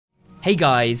Hey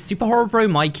guys, SuperHorrorBro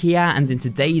Mike here, and in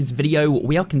today's video,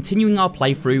 we are continuing our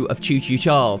playthrough of Choo Choo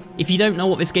Charles. If you don't know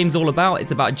what this game's all about, it's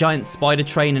about a giant spider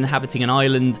train inhabiting an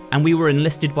island, and we were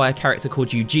enlisted by a character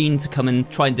called Eugene to come and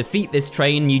try and defeat this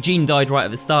train. Eugene died right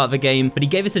at the start of the game, but he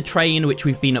gave us a train which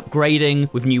we've been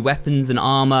upgrading with new weapons and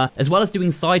armor, as well as doing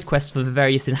side quests for the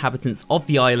various inhabitants of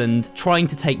the island, trying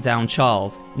to take down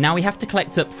Charles. Now we have to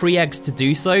collect up 3 eggs to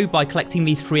do so. By collecting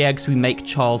these 3 eggs, we make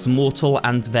Charles mortal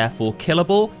and therefore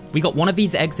killable. We got one of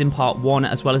these eggs in part 1,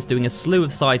 as well as doing a slew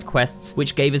of side quests,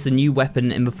 which gave us a new weapon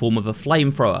in the form of a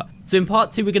flamethrower. So in part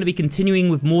 2, we're going to be continuing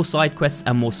with more side quests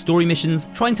and more story missions,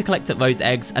 trying to collect up those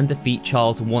eggs and defeat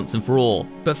Charles once and for all.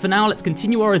 But for now, let's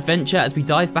continue our adventure as we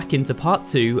dive back into part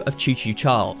 2 of Choo Choo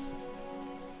Charles.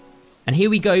 And here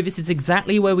we go, this is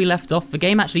exactly where we left off. The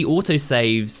game actually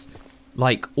autosaves,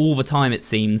 like, all the time it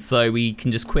seems, so we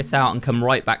can just quit out and come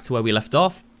right back to where we left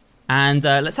off. And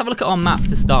let's have a look at our map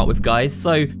to start with, guys.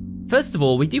 So, first of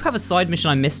all, we do have a side mission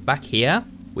I missed back here,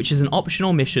 which is an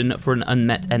optional mission for an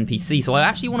unmet NPC. So I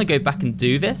actually want to go back and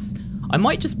do this. I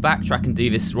might just backtrack and do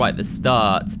this right at the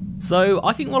start. So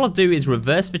I think what I'll do is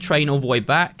reverse the train all the way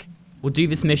back. We'll do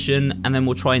this mission, and then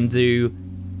we'll try and do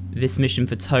this mission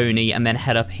for Tony, and then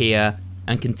head up here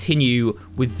and continue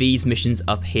with these missions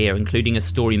up here, including a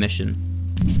story mission.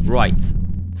 Right,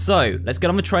 so let's get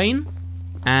on the train,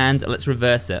 and let's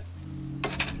reverse it.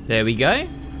 There we go.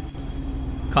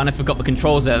 Kind of forgot the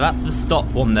controls there. That's the stop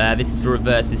one there. This is the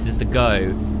reverse. This is the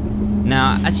go.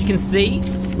 Now, as you can see,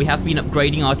 we have been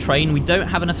upgrading our train. We don't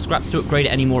have enough scraps to upgrade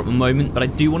it anymore at the moment, but I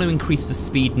do want to increase the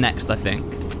speed next, I think.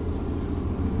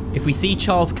 If we see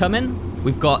Charles coming,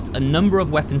 we've got a number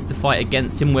of weapons to fight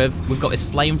against him with. We've got this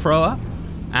flamethrower.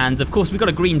 And, of course, we've got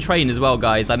a green train as well,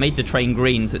 guys. I made the train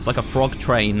green, so it's like a frog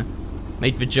train.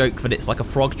 Made the joke that it's like a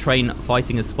frog train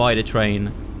fighting a spider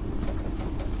train.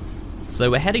 So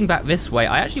we're heading back this way.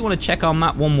 I actually want to check our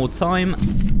map one more time.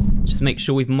 Just make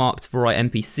sure we've marked the right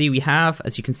NPC we have.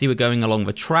 As you can see, we're going along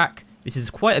the track. This is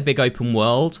quite a big open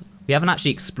world. We haven't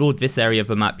actually explored this area of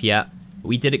the map yet, but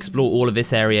we did explore all of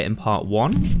this area in part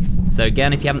 1. So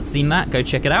again, if you haven't seen that, go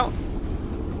check it out.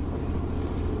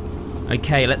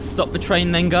 Okay, let's stop the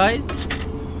train then, guys.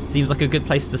 Seems like a good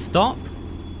place to stop.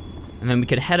 And then we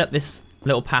could head up this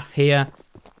little path here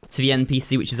to the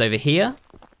NPC, which is over here.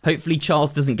 Hopefully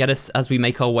Charles doesn't get us as we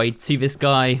make our way to this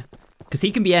guy, because he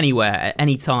can be anywhere at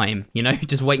any time, you know,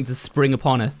 just waiting to spring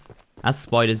upon us, as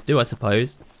spiders do, I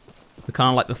suppose. We're kind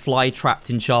of like the fly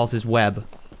trapped in Charles's web.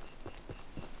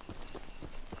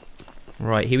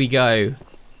 Right, here we go.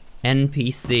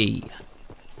 NPC.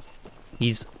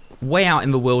 He's way out in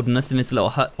the wilderness in this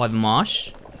little hut by the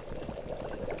marsh.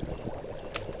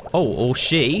 Oh, or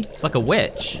she. It's like a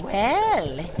witch.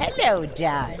 Well, hello,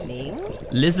 darling.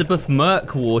 Elizabeth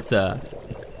Murkwater.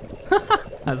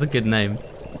 That's a good name.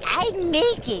 I'm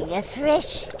making a fresh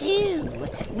stew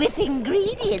with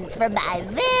ingredients from my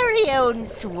very own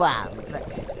swamp.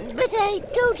 But I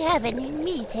don't have any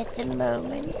meat at the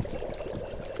moment.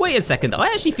 Wait a second, I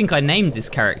actually think I named this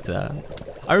character.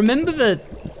 I remember that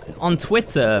on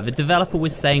Twitter, the developer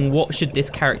was saying, what should this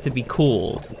character be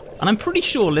called? And I'm pretty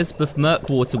sure Elizabeth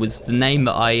Murkwater was the name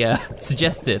that I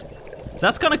suggested. So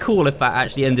that's kind of cool if that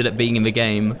actually ended up being in the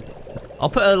game.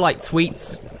 I'll put her like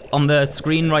tweets on the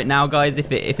screen right now, guys,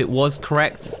 if it was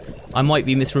correct. I might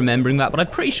be misremembering that, but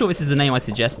I'm pretty sure this is the name I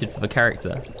suggested for the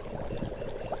character.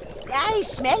 I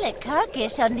smell a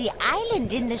carcass on the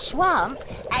island in the swamp,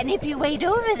 and if you wait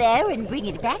over there and bring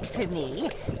it back for me,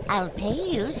 I'll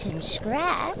pay you some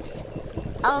scraps.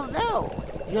 Although,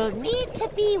 you'll need to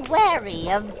be wary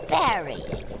of Barry,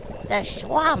 the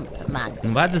swamp monster.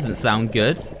 Well, that doesn't sound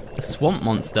good. A swamp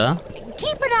monster?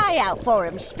 Keep an eye out for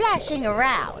him splashing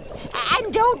around,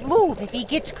 and don't move if he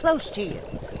gets close to you.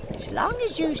 As long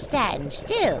as you stand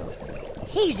still,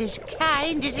 he's as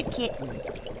kind as a kitten.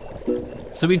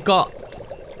 So we've got,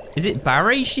 is it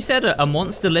Barry? She said a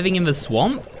monster living in the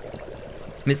swamp?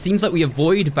 And it seems like we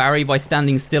avoid Barry by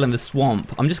standing still in the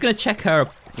swamp. I'm just gonna check her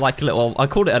like a little, I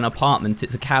called it an apartment,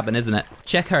 it's a cabin, isn't it?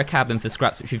 Check her cabin for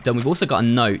scraps, which we've done. We've also got a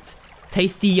note.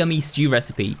 Tasty, yummy stew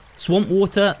recipe. Swamp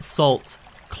water, salt,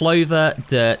 clover,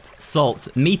 dirt,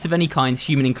 salt, meat of any kind,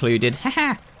 human included,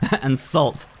 haha, and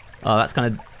salt. Oh, that's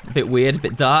kind of a bit weird, a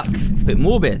bit dark, a bit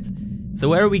morbid. So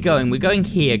where are we going? We're going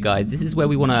here, guys. This is where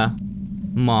we want to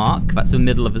mark. That's the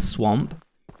middle of the swamp.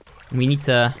 And we need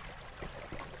to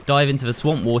dive into the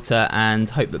swamp water and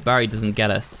hope that Barry doesn't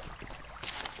get us.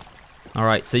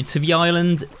 Alright, so to the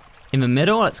island in the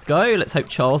middle, let's go. Let's hope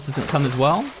Charles doesn't come as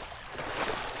well.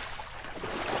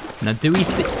 Now, do we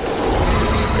see...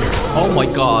 Oh my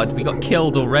god, we got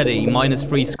killed already.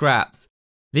 -3 scraps.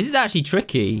 This is actually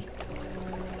tricky.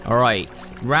 All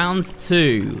right, round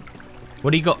 2.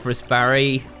 What do you got for us,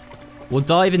 Barry? We'll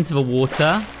dive into the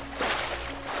water.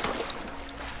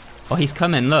 Oh, he's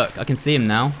coming, look, I can see him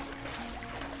now.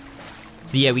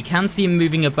 So yeah, we can see him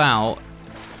moving about.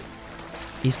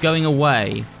 He's going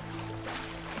away.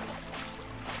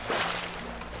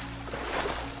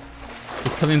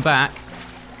 He's coming back.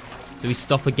 So we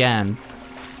stop again.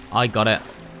 I got it.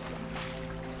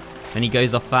 Then he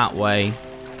goes off that way.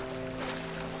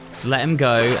 So let him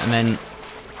go, and then...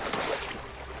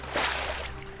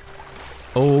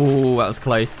 Oh, that was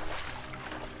close.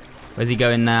 Where's he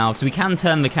going now? So we can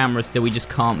turn the camera still, we just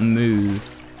can't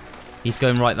move. He's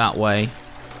going right that way.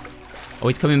 Oh,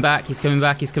 he's coming back, he's coming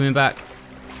back, he's coming back.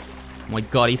 Oh my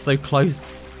god, he's so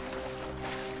close.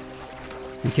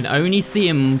 We can only see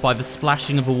him by the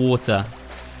splashing of the water.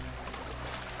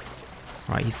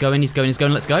 Right, he's going, he's going, he's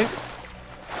going, let's go.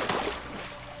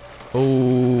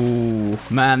 Oh,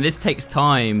 man, this takes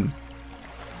time.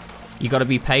 You gotta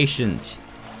be patient.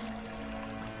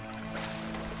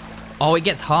 Oh, it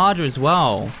gets harder as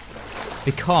well.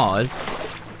 Because...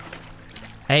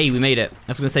 Hey, we made it. I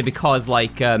was gonna say because,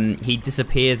 like, he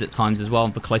disappears at times as well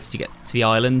the closer you get to the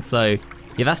island, so...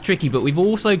 Yeah, that's tricky, but we've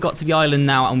also got to the island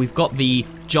now, and we've got the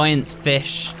giant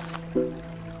fish.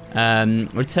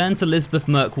 Return to Lisbeth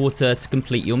Murkwater to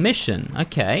complete your mission.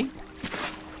 Okay.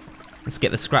 Let's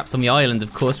get the scraps on the island,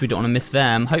 of course, we don't want to miss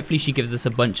them. Hopefully she gives us a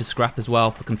bunch of scrap as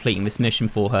well for completing this mission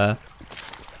for her.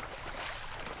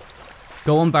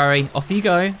 Go on, Barry. Off you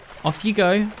go. Off you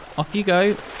go. Off you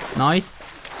go.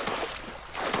 Nice.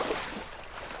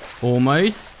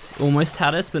 Almost. Almost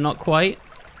had us, but not quite.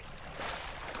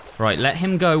 Right, let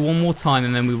him go one more time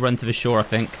and then we run to the shore, I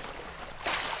think.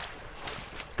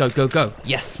 Go, go, go.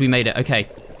 Yes, we made it. Okay.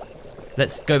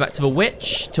 Let's go back to the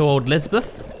witch, to old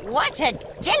Lisbeth. What a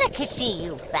delicacy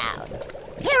you found.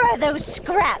 Here are those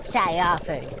scraps I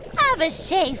offered. Have a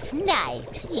safe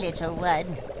night, little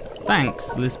one.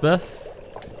 Thanks, Lisbeth.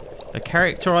 A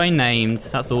character I named.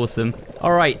 That's awesome.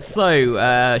 All right,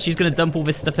 so she's gonna dump all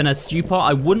this stuff in her stew pot.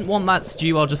 I wouldn't want that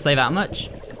stew, I'll just say that much.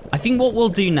 I think what we'll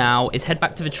do now is head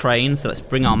back to the train. So let's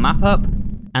bring our map up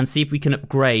and see if we can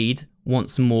upgrade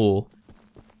once more.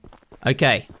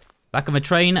 Okay, back on the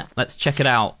train, let's check it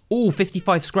out. Ooh,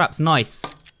 55 scraps, nice.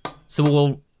 So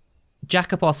we'll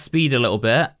jack up our speed a little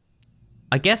bit.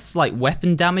 I guess like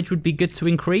weapon damage would be good to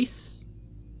increase.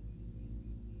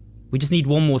 We just need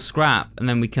one more scrap and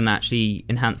then we can actually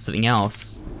enhance something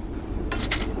else.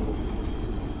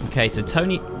 Okay, so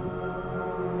Tony...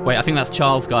 Wait, I think that's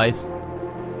Charles, guys.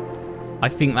 I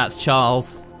think that's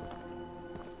Charles.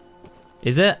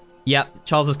 Is it? Yep,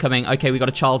 Charles is coming. Okay, we got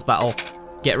a Charles battle.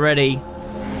 Get ready.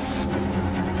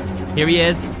 Here he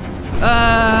is.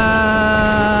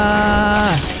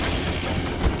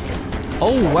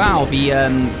 Oh wow, the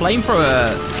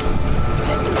flamethrower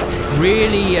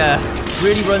really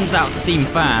runs out steam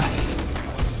fast.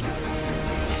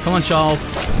 Come on,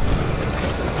 Charles.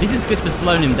 This is good for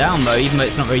slowing him down though, even though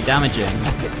it's not very damaging.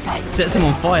 Sets him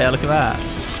on fire, look at that.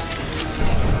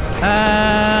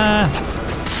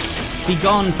 Be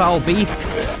gone, foul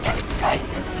beast.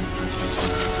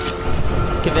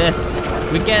 Look at this.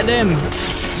 We're getting him.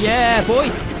 Yeah,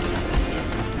 boy.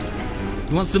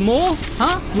 You want some more?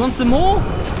 Huh? You want some more?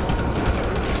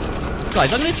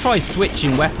 Guys, I'm gonna try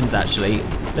switching weapons actually.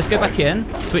 Let's go back in,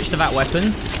 switch to that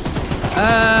weapon.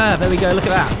 There we go, look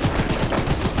at that.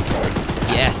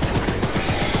 Yes.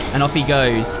 And off he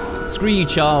goes. Screw you,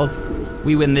 Charles.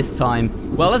 We win this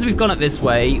time. Well, as we've gone up this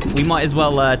way, we might as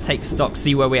well take stock,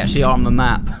 see where we actually are on the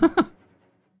map.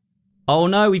 Oh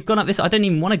no, we've gone up this. I don't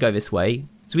even want to go this way.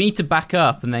 So we need to back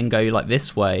up and then go like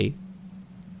this way.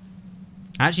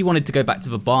 I actually wanted to go back to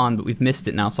the barn, but we've missed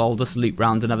it now, so I'll just loop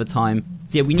round another time.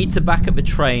 So yeah, we need to back up the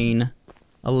train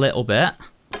a little bit.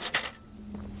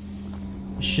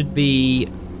 Should be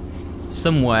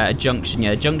somewhere, a junction.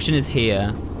 Yeah, a junction is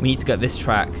here. We need to go up this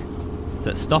track. So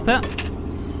let's stop it.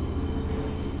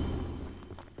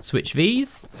 Switch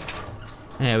these.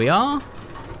 There we are.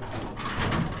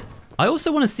 I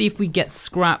also want to see if we get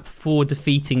scrap for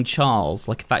defeating Charles,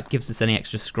 like if that gives us any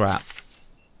extra scrap.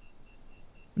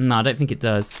 No, I don't think it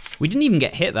does. We didn't even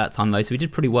get hit that time though, so we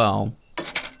did pretty well.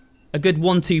 A good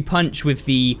 1-2 punch with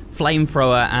the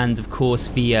flamethrower and of course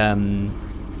the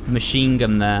machine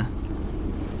gun there.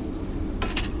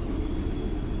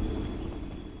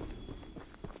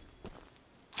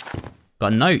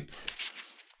 Got a note.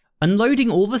 Unloading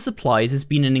all the supplies has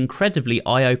been an incredibly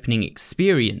eye-opening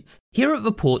experience. Here at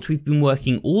the port we've been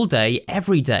working all day,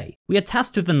 every day. We are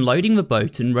tasked with unloading the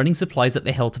boat and running supplies up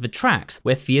the hill to the tracks,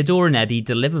 where Theodore and Eddie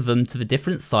deliver them to the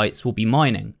different sites we'll be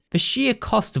mining. The sheer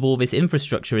cost of all this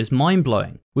infrastructure is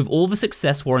mind-blowing. With all the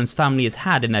success Warren's family has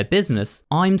had in their business,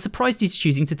 I'm surprised he's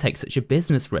choosing to take such a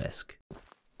business risk.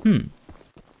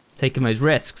 Taking those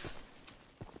risks.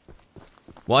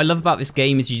 What I love about this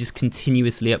game is you just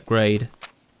continuously upgrade.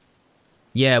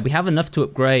 Yeah, we have enough to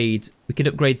upgrade. We could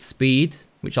upgrade speed,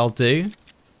 which I'll do.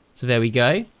 So there we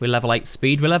go. We're level 8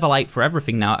 speed. We're level 8 for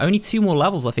everything now. Only 2 more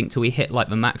levels, I think, till we hit like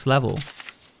the max level.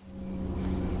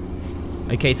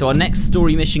 Okay, so our next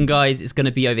story mission, guys, is going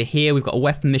to be over here. We've got a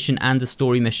weapon mission and a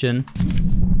story mission.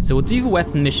 So we'll do the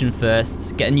weapon mission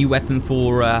first. Get a new weapon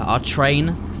for our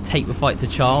train to take the fight to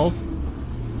Charles.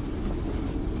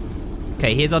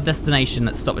 Okay, here's our destination.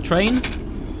 Let's stop the train.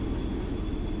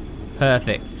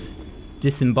 Perfect.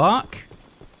 Disembark.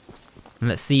 And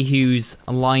let's see who's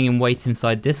lying in wait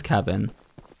inside this cabin.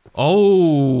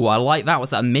 Oh, I like that.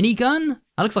 Was that a minigun?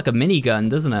 That looks like a minigun,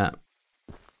 doesn't it?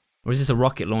 Or is this a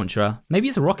rocket launcher? Maybe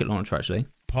it's a rocket launcher, actually.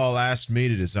 Paul asked me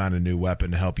to design a new weapon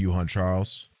to help you hunt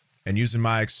Charles. And using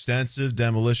my extensive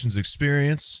demolitions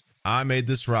experience, I made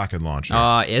this rocket launcher.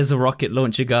 Ah, it is a rocket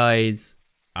launcher, guys.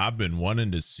 I've been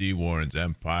wanting to see Warren's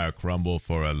empire crumble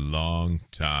for a long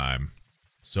time.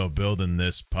 So building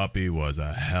this puppy was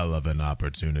a hell of an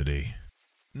opportunity.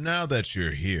 Now that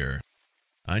you're here,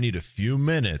 I need a few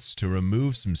minutes to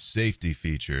remove some safety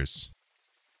features.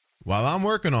 While I'm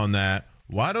working on that,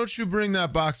 why don't you bring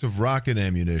that box of rocket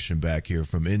ammunition back here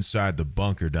from inside the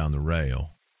bunker down the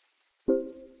rail?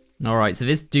 Alright, so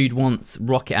this dude wants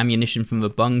rocket ammunition from the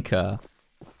bunker.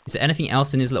 Is there anything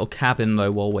else in his little cabin,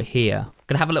 though, while we're here?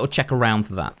 Gonna have a little check around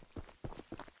for that.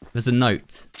 There's a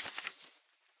note.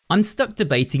 I'm stuck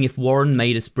debating if Warren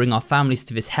made us bring our families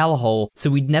to this hellhole so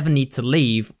we'd never need to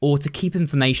leave, or to keep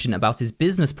information about his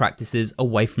business practices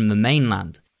away from the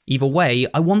mainland. Either way,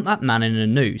 I want that man in a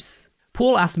noose.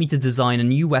 Paul asked me to design a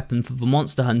new weapon for the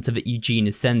monster hunter that Eugene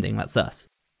is sending, that's us.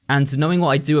 And knowing what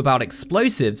I do about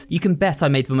explosives, you can bet I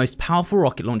made the most powerful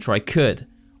rocket launcher I could.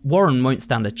 Warren won't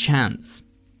stand a chance.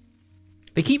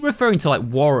 They keep referring to like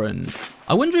Warren.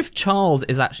 I wonder if Charles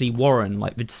is actually Warren,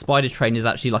 like the spider train is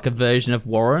actually like a version of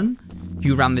Warren,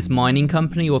 who ran this mining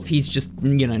company, or if he's just,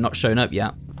 you know, not shown up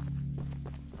yet.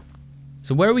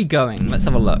 So where are we going? Let's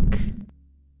have a look.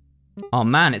 Oh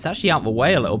man, it's actually out the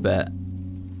way a little bit.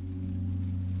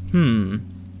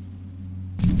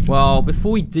 Well,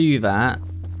 before we do that,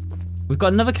 we've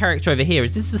got another character over here.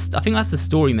 Is this I think that's the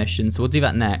story mission, so we'll do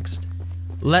that next.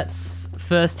 Let's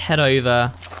first head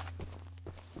over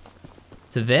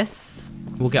to this.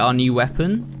 We'll get our new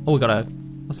weapon. Oh, we got a,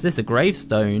 what's this, a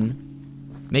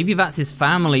gravestone? Maybe that's his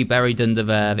family buried under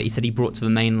there that he said he brought to the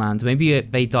mainland. Maybe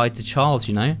they died to Charles,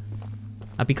 you know?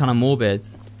 That'd be kind of morbid.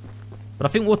 But I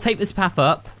think we'll take this path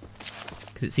up,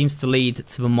 because it seems to lead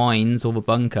to the mines or the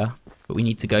bunker that we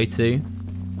need to go to.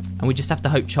 And we just have to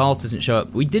hope Charles doesn't show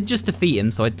up. We did just defeat him,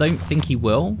 so I don't think he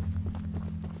will.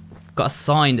 Got a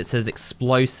sign that says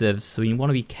explosives, so we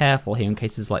want to be careful here in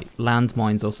case there's like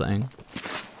landmines or something.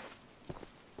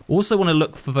 Also want to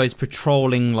look for those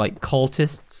patrolling like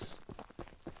cultists.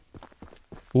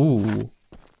 Ooh.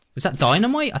 Was that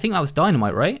dynamite? I think that was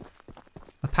dynamite, right?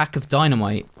 A pack of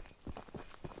dynamite.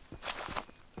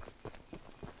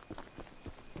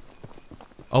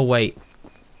 Oh wait.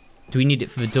 Do we need it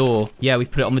for the door? Yeah, we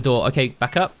put it on the door. Okay,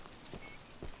 back up.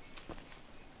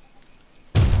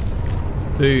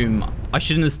 Boom. I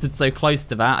shouldn't have stood so close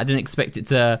to that. I didn't expect it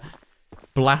to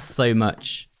blast so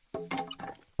much.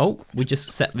 Oh, we just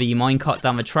set the minecart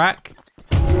down the track.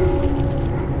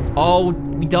 Oh,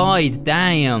 we died.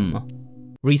 Damn.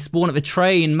 Respawn at the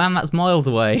train. Man, that's miles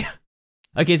away.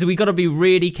 Okay, so we got to be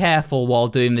really careful while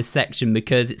doing this section,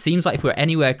 because it seems like if we're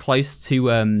anywhere close to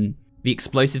the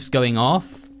explosives going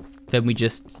off, then we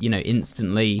just, you know,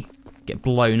 instantly get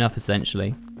blown up,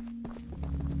 essentially.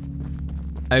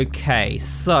 Okay,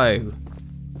 so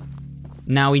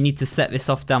now we need to set this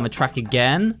off down the track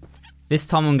again. This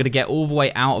time I'm gonna get all the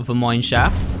way out of the mine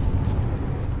shaft.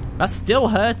 That still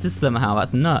hurt us somehow,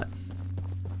 that's nuts.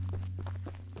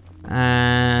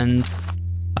 And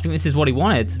I think this is what he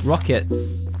wanted,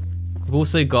 rockets. We've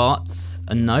also got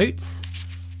a note.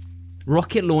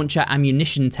 Rocket launcher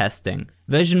ammunition testing.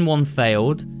 Version 1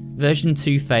 failed, version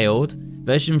 2 failed,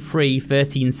 version 3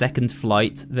 13-second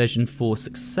flight, version 4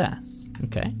 success.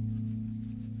 Okay.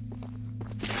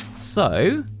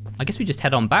 So, I guess we just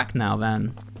head on back now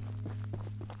then.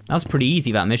 That was pretty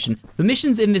easy, that mission. The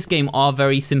missions in this game are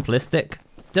very simplistic.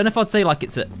 Don't know if I'd say like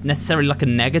it's necessarily like a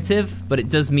negative, but it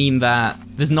does mean that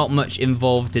there's not much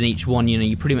involved in each one. You know,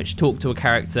 you pretty much talk to a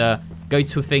character, go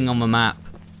to a thing on the map,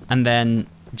 and then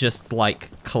just like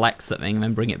collect something and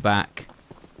then bring it back.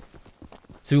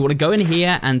 So we want to go in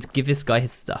here and give this guy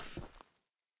his stuff.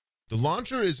 The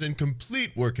launcher is in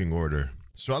complete working order,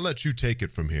 so I'll let you take it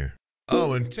from here.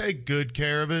 Oh, and take good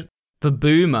care of it. The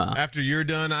boomer. After you're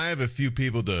done, I have a few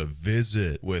people to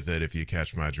visit with it if you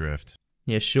catch my drift.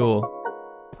 Yeah, sure.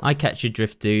 I catch your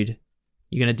drift, dude.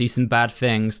 You're gonna do some bad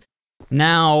things.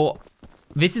 Now,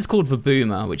 this is called the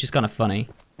boomer, which is kind of funny.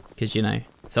 Because, you know,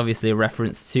 it's obviously a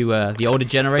reference to the older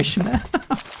generation there.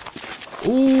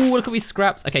 Ooh, look at these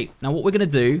scraps. Okay, now what we're gonna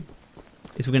do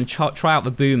is we're gonna try out the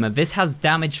boomer. This has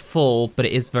damage full, but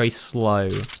it is very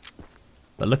slow.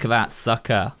 But look at that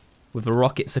sucker with the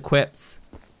rockets equipped.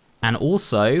 And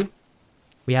also,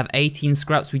 we have 18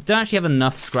 scraps. We don't actually have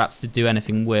enough scraps to do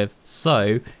anything with.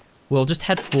 So, we'll just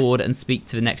head forward and speak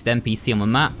to the next NPC on the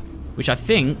map, which I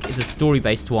think is a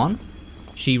story-based one.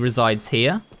 She resides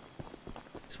here.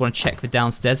 Just want to check the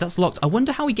downstairs. That's locked. I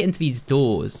wonder how we get into these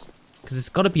doors, because there's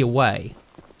got to be a way.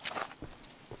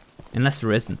 Unless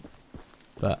there isn't.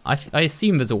 But I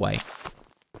assume there's a way.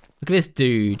 Look at this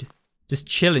dude. Just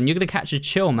chilling. You're going to catch a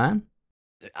chill, man.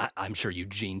 I'm sure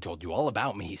Eugene told you all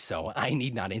about me, so I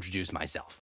need not introduce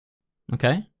myself.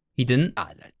 Okay. He didn't?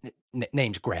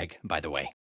 Name's Greg, by the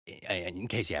way. In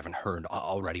case you haven't heard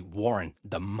already, Warren,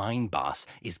 the mine boss,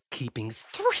 is keeping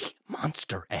 3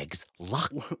 monster eggs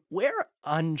locked. We're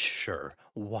unsure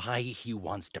why he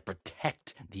wants to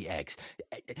protect the eggs.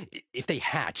 If they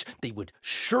hatch, they would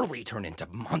surely turn into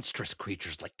monstrous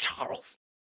creatures like Charles.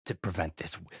 To prevent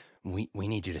this, we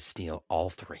need you to steal all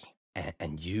 3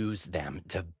 and use them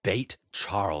to bait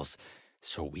Charles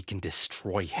so we can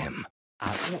destroy him.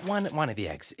 One of the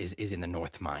eggs is in the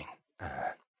north mine.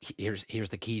 Here's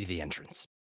the key to the entrance.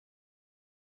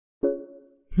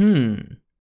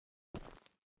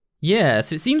 Yeah,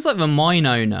 so it seems like the mine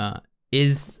owner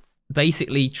is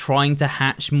basically trying to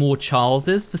hatch more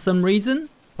Charleses for some reason.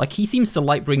 Like, he seems to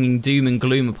like bringing doom and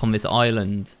gloom upon this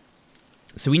island.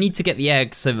 So we need to get the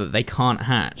eggs so that they can't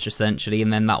hatch, essentially,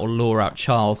 and then that will lure out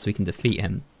Charles so we can defeat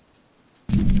him.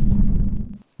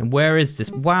 And where is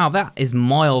this? Wow, that is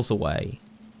miles away.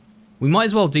 We might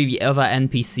as well do the other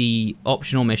NPC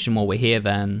optional mission while we're here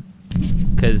then.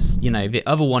 Because, you know, the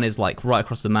other one is like right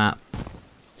across the map.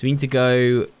 So we need to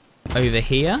go over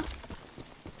here.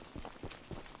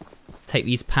 Take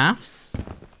these paths.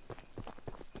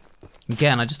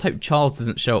 Again, I just hope Charles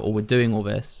doesn't show up while we're doing all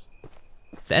this.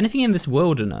 Is there anything in this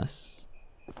wilderness?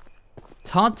 It's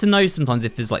hard to know sometimes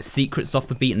if there's like secrets off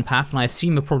the beaten path, and I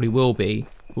assume there probably will be.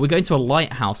 But we're going to a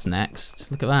lighthouse next.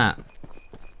 Look at that.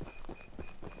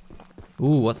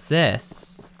 Ooh, what's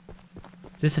this?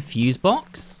 Is this a fuse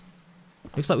box?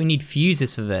 Looks like we need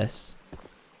fuses for this.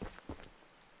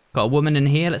 Got a woman in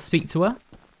here, let's speak to her.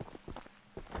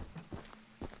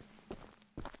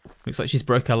 Looks like she's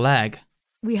broke her leg.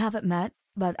 We haven't met,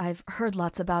 but I've heard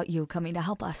lots about you coming to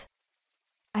help us.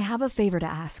 I have a favor to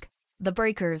ask. The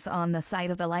breakers on the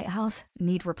side of the lighthouse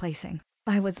need replacing.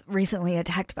 I was recently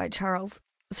attacked by Charles,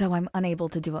 so I'm unable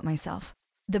to do it myself.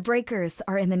 The breakers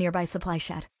are in the nearby supply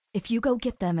shed. If you go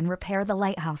get them and repair the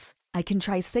lighthouse, I can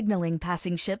try signaling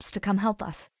passing ships to come help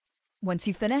us. Once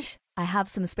you finish, I have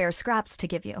some spare scraps to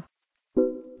give you.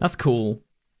 That's cool.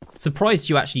 Surprised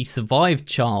you actually survived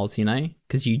Charles, you know?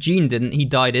 Because Eugene didn't, he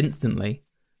died instantly.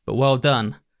 But well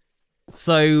done.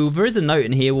 So there is a note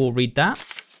in here, we'll read that.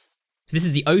 So this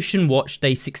is the Ocean Watch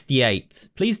Day 68.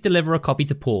 Please deliver a copy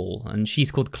to Paul. And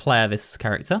she's called Claire, this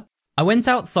character. I went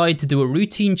outside to do a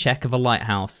routine check of a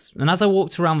lighthouse, and as I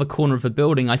walked around the corner of the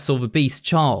building I saw the beast,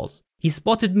 Charles. He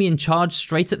spotted me and charged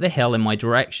straight at the hill in my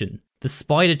direction. The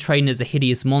spider train is a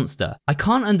hideous monster. I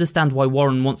can't understand why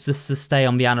Warren wants us to stay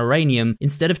on the Anoranium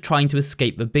instead of trying to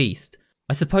escape the beast.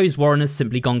 I suppose Warren has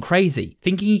simply gone crazy,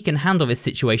 thinking he can handle this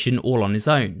situation all on his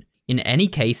own. In any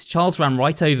case, Charles ran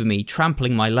right over me,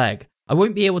 trampling my leg. I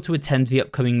won't be able to attend the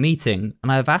upcoming meeting,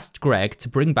 and I have asked Greg to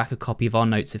bring back a copy of our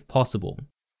notes if possible.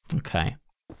 Okay.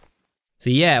 So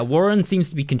yeah, Warren seems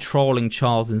to be controlling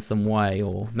Charles in some way,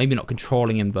 or maybe not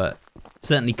controlling him, but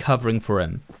certainly covering for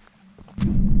him.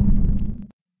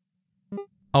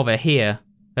 Oh, they're here.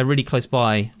 They're really close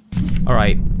by.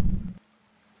 Alright.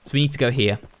 So we need to go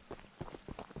here.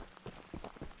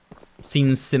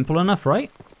 Seems simple enough,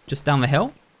 right? Just down the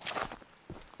hill.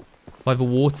 By the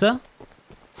water.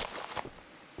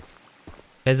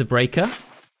 There's a breaker.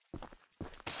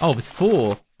 Oh, there's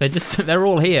 4. They're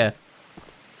all here.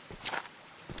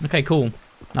 Okay, cool.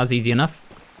 That was easy enough.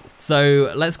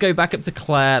 So let's go back up to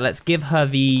Claire. Let's give her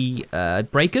the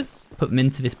breakers. Put them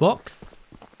into this box.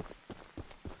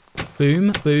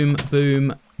 Boom, boom,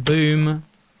 boom, boom.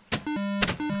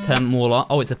 Turn them all on.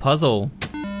 Oh, it's a puzzle.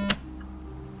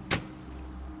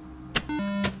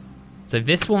 So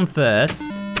this one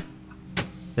first.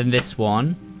 Then this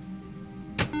one.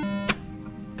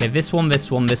 Okay, this one,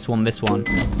 this one, this one, this one.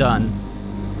 Done.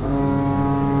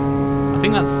 I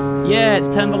think that's, yeah,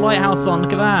 it's turned the lighthouse on.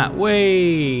 Look at that.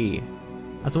 Whee!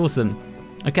 That's awesome.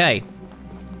 Okay.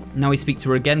 Now we speak to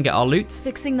her again, get our loot.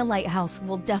 Fixing the lighthouse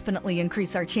will definitely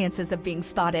increase our chances of being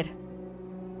spotted.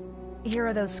 Here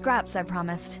are those scraps I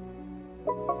promised.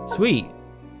 Sweet.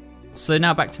 So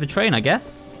now back to the train, I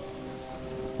guess.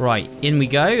 Right, in we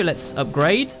go. Let's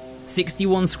upgrade.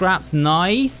 61 scraps,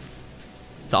 nice.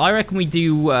 So I reckon we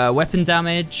do weapon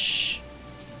damage.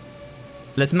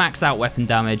 Let's max out weapon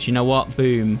damage. You know what?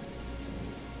 Boom.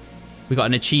 We got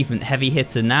an achievement, heavy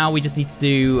hitter. Now we just need to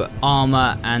do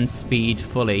armor and speed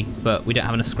fully, but we don't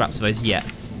have enough scraps for those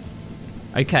yet.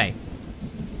 Okay.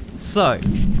 So,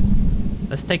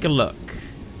 let's take a look.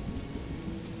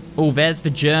 Oh, there's the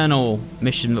journal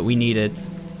mission that we needed.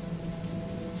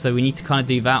 So we need to kind of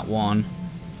do that one.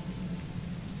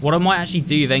 What I might actually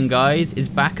do then, guys, is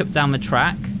back up down the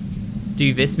track,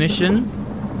 do this mission,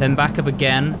 then back up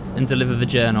again and deliver the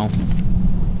journal.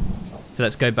 So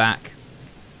let's go back.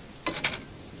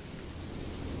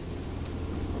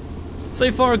 So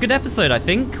far a good episode, I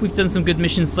think. We've done some good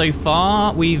missions so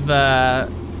far. We've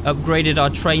upgraded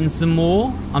our train some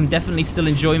more. I'm definitely still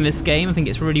enjoying this game. I think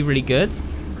it's really, really good.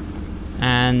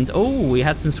 And, oh, we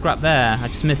had some scrap there. I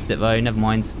just missed it though, never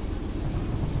mind.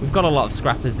 We've got a lot of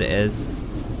scrap as it is.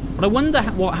 But I wonder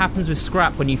what happens with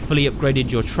scrap when you fully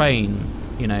upgraded your train.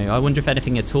 You know, I wonder if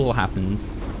anything at all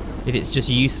happens. If it's just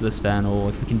useless then, or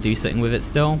if we can do something with it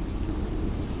still.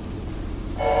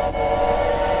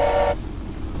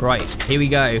 Right, here we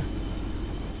go.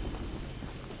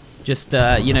 Just,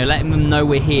 you know, letting them know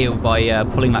we're here by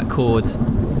pulling that cord.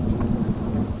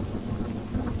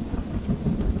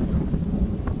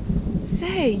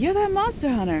 Say, you're that monster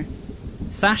hunter.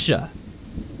 Sasha.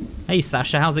 Hey,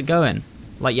 Sasha, how's it going?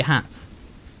 Like your hat?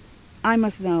 I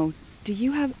must know, do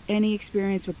you have any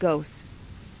experience with ghosts?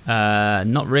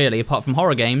 Not really, apart from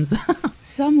horror games.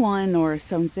 Someone or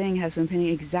something has been pinning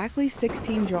exactly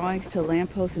 16 drawings to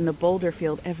lampposts in the boulder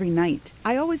field every night.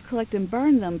 I always collect and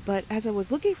burn them, but as I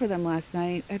was looking for them last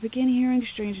night, I began hearing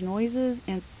strange noises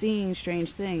and seeing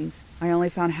strange things. I only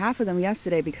found half of them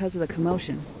yesterday because of the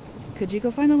commotion. Could you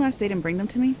go find the last date and bring them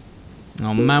to me?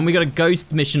 Oh man, we got a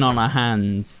ghost mission on our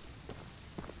hands.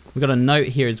 We got a note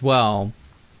here as well.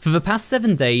 For the past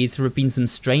 7 days, there have been some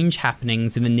strange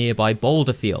happenings in the nearby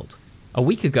boulder field. A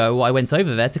week ago, I went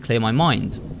over there to clear my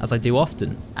mind, as I do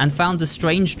often, and found a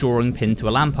strange drawing pinned to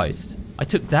a lamppost. I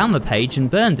took down the page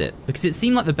and burned it, because it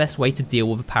seemed like the best way to deal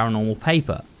with a paranormal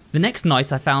paper. The next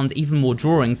night I found even more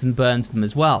drawings and burned them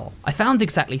as well. I found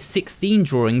exactly 16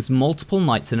 drawings multiple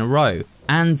nights in a row,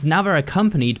 and now they're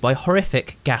accompanied by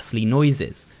horrific, ghastly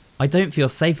noises. I don't feel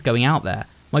safe going out there.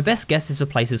 My best guess is the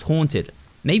place is haunted,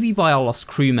 maybe by our lost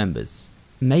crew members,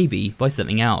 maybe by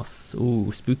something else. Ooh,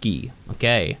 spooky,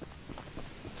 okay.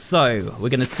 So, we're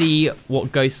gonna see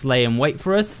what ghosts lay in wait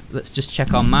for us. Let's just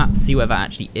check our map, see where that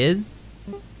actually is.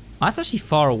 Oh, that's actually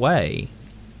far away.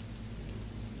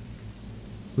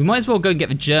 We might as well go and get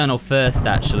the journal first,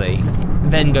 actually.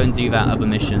 Then go and do that other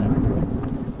mission.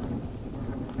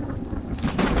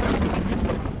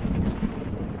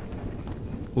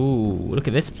 Ooh, look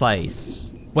at this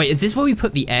place. Wait, is this where we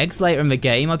put the eggs later in the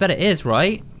game? I bet it is,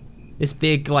 right? This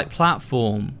big, like,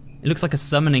 platform. It looks like a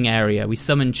summoning area. We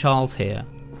summon Charles here.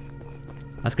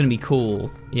 That's gonna be cool.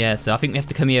 Yeah, so I think we have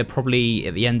to come here probably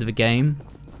at the end of the game.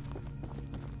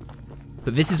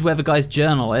 But this is where the guy's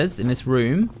journal is, in this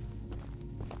room.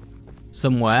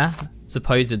 Somewhere,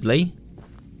 supposedly.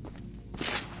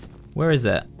 Where is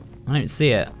it? I don't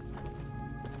see it.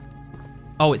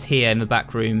 Oh, it's here in the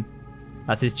back room.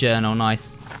 That's his journal,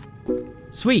 nice.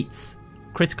 Sweet.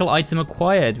 Critical item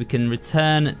acquired. We can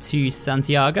return to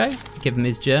Santiago, give him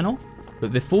his journal.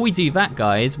 But before we do that,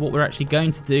 guys, what we're actually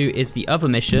going to do is the other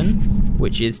mission,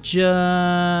 which is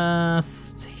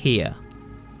just here.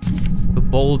 The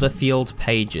Boulder Field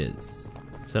pages.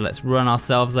 So let's run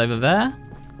ourselves over there.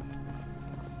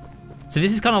 So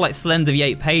this is kind of like Slender the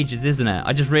 8 Pages, isn't it?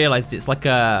 I just realized it's like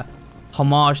a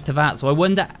homage to that. So I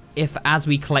wonder if as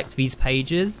we collect these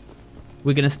pages,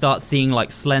 we're gonna start seeing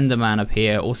like Slender Man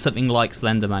appear, or something like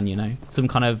Slender Man, you know? Some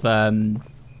kind of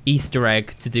Easter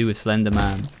egg to do with Slender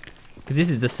Man. Because this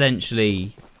is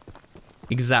essentially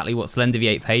exactly what Slender the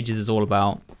 8 Pages is all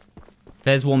about.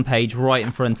 There's one page right in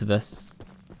front of us.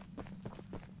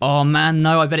 Oh man,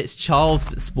 no, I bet it's Charles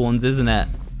that spawns, isn't it?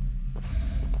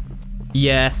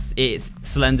 Yes, it's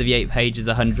Slender the 8 Pages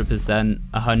 100%,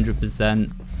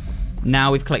 100%.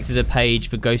 Now we've collected a page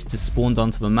for Ghost to spawned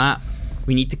onto the map.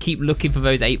 We need to keep looking for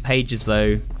those 8 pages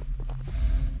though.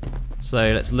 So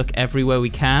let's look everywhere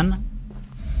we can.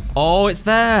 Oh, it's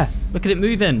there! Look at it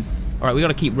moving. Alright, we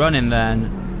gotta keep running then.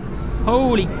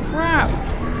 Holy crap!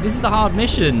 This is a hard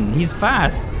mission. He's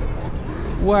fast.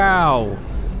 Wow.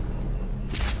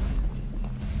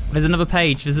 There's another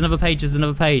page. There's another page. There's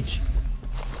another page.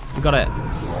 We got it.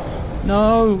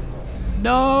 No.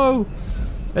 No.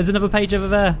 There's another page over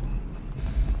there.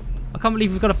 I can't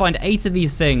believe we've got to find 8 of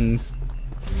these things.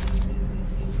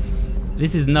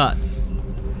 This is nuts.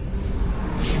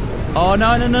 Oh,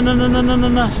 no, no, no, no, no, no, no, no,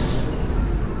 no.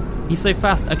 He's so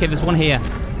fast. Okay, there's one here.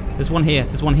 There's one here.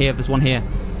 There's one here. There's one here.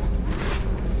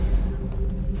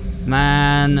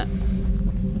 Man.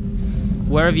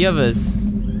 Where are the others?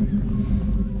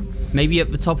 Maybe up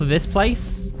the top of this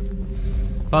place?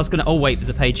 If I was gonna, oh wait, there's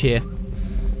a page here.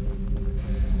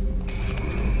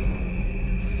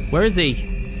 Where is he?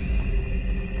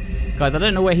 Guys, I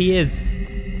don't know where he is.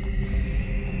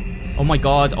 Oh my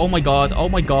god, oh my god, oh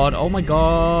my god, oh my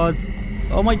god.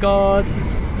 Oh my god.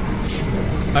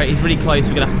 Alright, he's really close,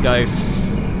 we're gonna have to go.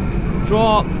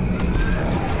 Drop.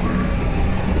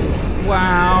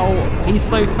 Wow, he's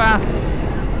so fast.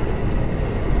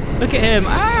 Look at him,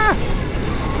 ah!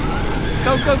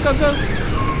 Go, go, go, go.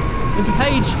 There's a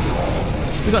page.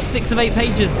 We've got 6 of 8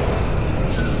 pages.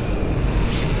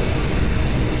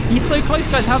 He's so close,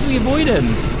 guys. How do we avoid him?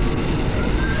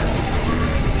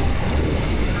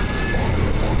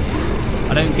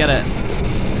 I don't get it.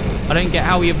 I don't get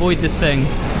how we avoid this thing.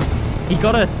 He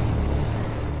got us.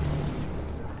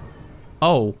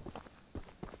 Oh.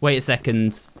 Wait a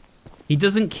second. He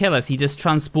doesn't kill us. He just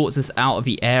transports us out of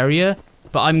the area.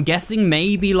 But I'm guessing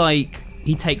maybe, like,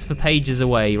 he takes the pages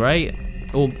away, right?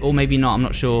 Or maybe not, I'm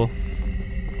not sure.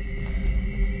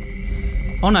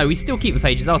 Oh no, we still keep the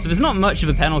pages. Oh, so there's not much of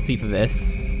a penalty for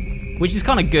this. Which is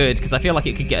kind of good, because I feel like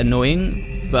it could get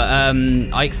annoying. But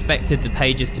I expected the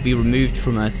pages to be removed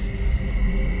from us.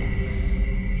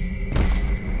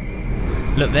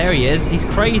 Look, there he is. He's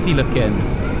crazy looking.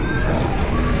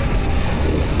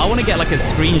 I want to get like a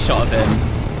screenshot of him.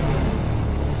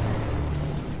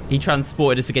 He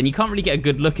transported us again. You can't really get a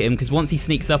good look at him because once he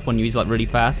sneaks up on you, he's like really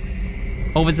fast.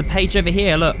 Oh, there's a page over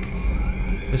here, look.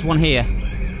 There's one here.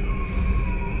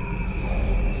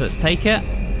 So let's take it.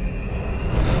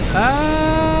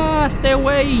 Ah, stay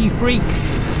away, you freak.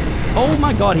 Oh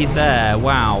my god, he's there,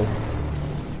 wow.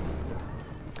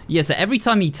 Yeah, so every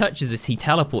time he touches us, he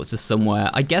teleports us somewhere.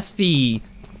 I guess the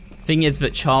thing is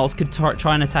that Charles could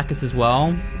try and attack us as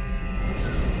well.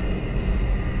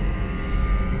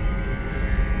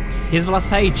 Here's the last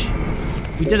page.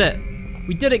 We did it.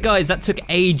 We did it, guys. That took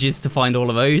ages to find all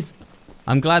of those.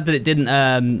 I'm glad that it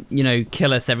didn't, you know,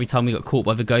 kill us every time we got caught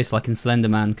by the ghost like in Slender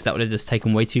Man, because that would have just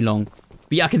taken way too long.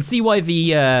 But yeah, I can see why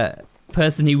the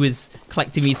person who was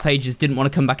collecting these pages didn't want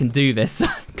to come back and do this,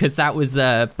 because that was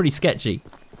pretty sketchy.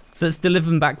 So let's deliver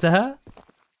them back to her.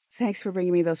 Thanks for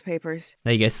bringing me those papers.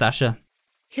 There you go, Sasha.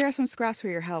 Here are some scraps for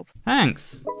your help.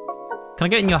 Thanks. Can I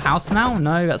get in your house now?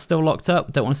 No, that's still locked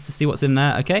up. Don't want us to see what's in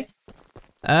there. Okay.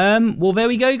 Well, there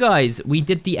we go, guys. We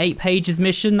did the 8 pages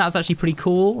mission. That was actually pretty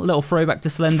cool. A little throwback to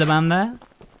Slender Man there.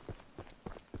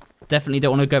 Definitely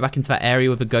don't want to go back into that area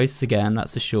with the ghosts again,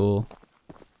 that's for sure.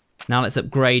 Now let's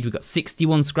upgrade. We've got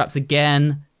 61 scraps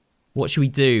again. What should we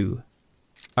do?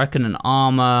 I reckon an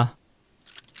armor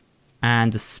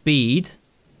and a speed.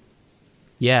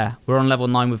 Yeah, we're on level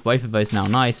 9 with both of those now.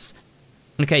 Nice.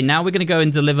 Okay, now we're going to go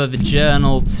and deliver the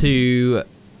journal to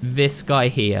this guy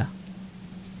here.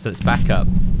 So let's back up.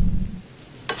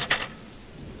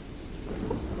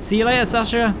 See you later,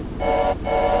 Sasha.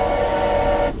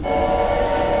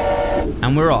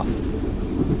 And we're off.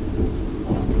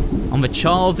 On the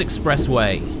Charles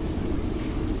Expressway.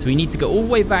 So we need to go all the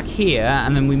way back here,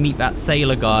 and then we meet that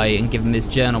sailor guy and give him his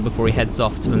journal before he heads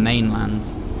off to the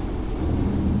mainland.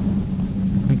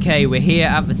 Okay, we're here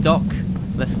at the dock.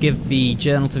 Let's give the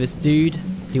journal to this dude,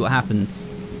 see what happens.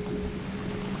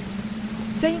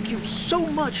 Thank you so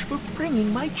much for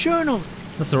bringing my journal.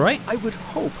 That's alright. I would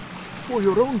hope, for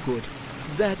your own good,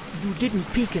 that you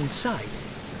didn't peek inside.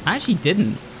 I actually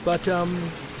didn't. But,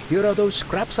 here are those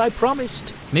scraps I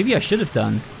promised. Maybe I should have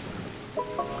done.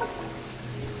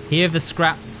 Here are the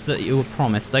scraps that you were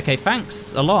promised. Okay,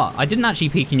 thanks a lot. I didn't actually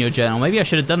peek in your journal. Maybe I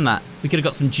should have done that. We could have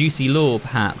got some juicy lore,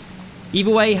 perhaps.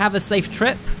 Either way, have a safe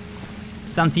trip.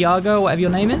 Santiago, whatever your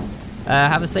name is.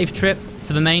 Have a safe trip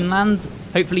to the mainland.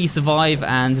 Hopefully you survive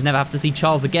and never have to see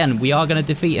Charles again. We are going to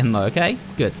defeat him though, okay?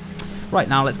 Good. Right,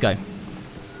 now let's go.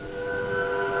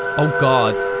 Oh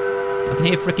god. I can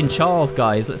hear frickin' Charles,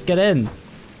 guys. Let's get in.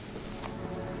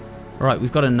 Right,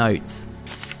 we've got a note.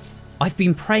 I've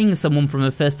been praying someone from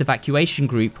the first evacuation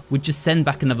group would just send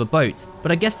back another boat,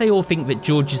 but I guess they all think that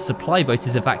George's supply boat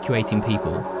is evacuating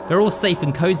people. They're all safe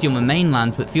and cozy on the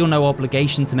mainland, but feel no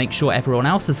obligation to make sure everyone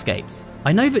else escapes.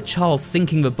 I know that Charles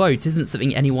sinking the boat isn't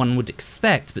something anyone would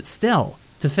expect, but still,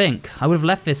 to think, I would have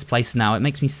left this place now, it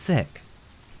makes me sick.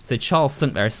 So Charles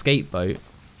sunk their escape boat.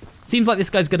 Seems like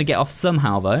this guy's gonna get off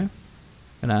somehow though.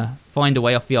 Gonna find a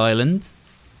way off the island.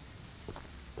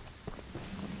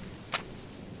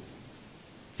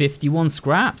 51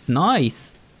 scraps,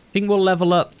 nice. Think we'll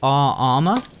level up our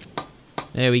armor.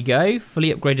 There we go,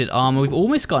 fully upgraded armor. We've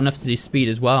almost got enough to do speed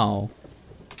as well.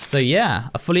 So yeah,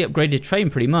 a fully upgraded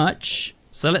train pretty much.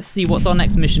 So let's see what's our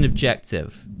next mission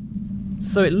objective.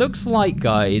 So it looks like,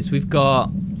 guys, we've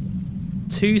got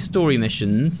 2 story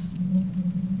missions.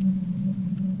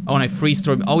 Oh no, 3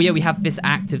 story. Oh yeah, we have this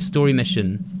active story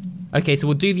mission. Okay, so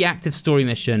we'll do the active story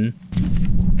mission.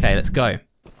 Okay, let's go.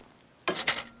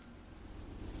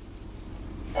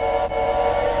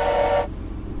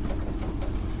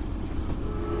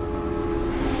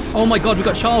 Oh my god, we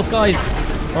got Charles, guys.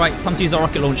 All right, it's time to use our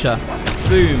rocket launcher.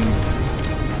 Boom.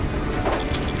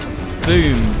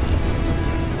 Boom.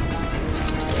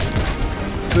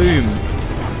 Boom.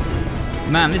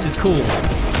 Man, this is cool.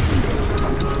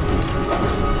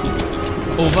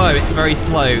 Although it's very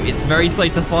slow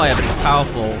to fire, but it's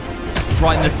powerful.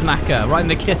 Right in the smacker, right in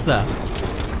the kisser.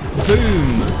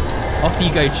 Boom. Off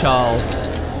you go, Charles.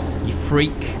 You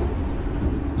freak.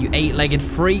 You 8-legged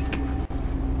freak.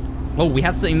 Oh, we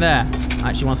had something there. I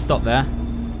actually want to stop there.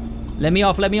 Let me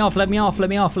off, let me off, let me off, let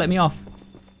me off, let me off.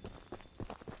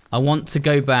 I want to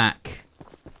go back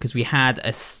because we had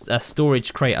a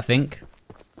storage crate, I think.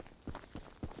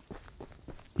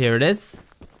 Here it is.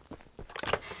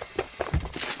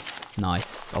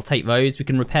 Nice. I'll take those. We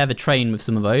can repair the train with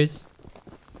some of those.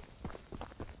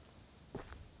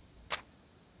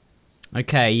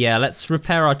 Okay, yeah, let's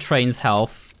repair our train's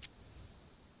health.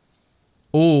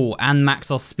 Oh, and max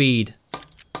our speed.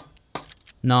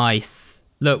 Nice.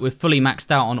 Look, we're fully maxed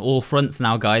out on all fronts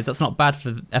now, guys. That's not bad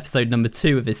for episode number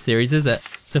 2 of this series, is it?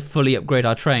 To fully upgrade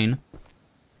our train.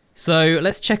 So,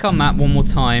 let's check our map one more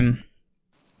time.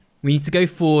 We need to go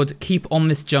forward, keep on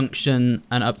this junction,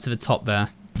 and up to the top there.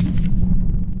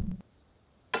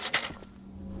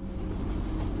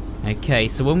 Okay,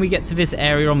 so when we get to this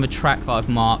area on the track that I've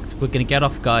marked, we're going to get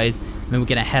off, guys, and then we're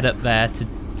going to head up there to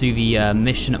do the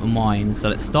mission at the mine. So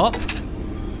let's stop.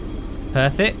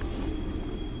 Perfect.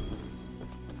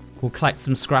 We'll collect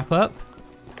some scrap up.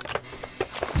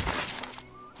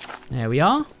 There we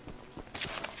are.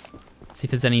 See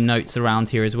if there's any notes around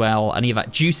here as well. Any of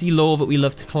that juicy lore that we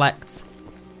love to collect.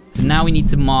 So now we need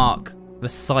to mark the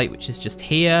site, which is just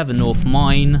here, the North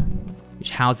Mine, which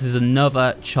houses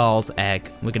another Charles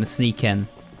egg. We're going to sneak in.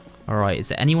 Alright, is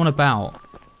there anyone about?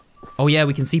 Oh yeah,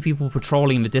 we can see people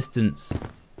patrolling in the distance.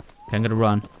 Okay, I'm gonna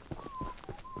run.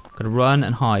 Gotta run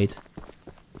and hide.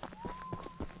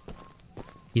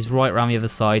 He's right around the other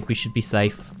side. We should be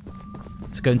safe.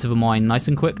 Let's go into the mine. Nice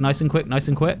and quick, nice and quick, nice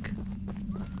and quick.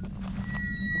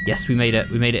 Yes, we made it.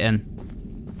 We made it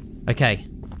in. Okay.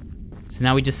 So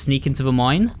now we just sneak into the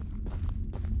mine.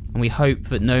 And we hope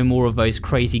that no more of those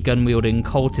crazy gun-wielding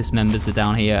cultist members are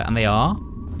down here. And they are.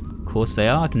 Of course they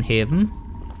are. I can hear them.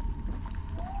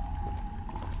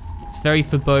 It's very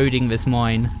foreboding, this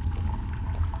mine.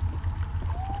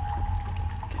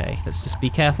 Okay, let's just be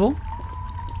careful.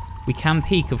 We can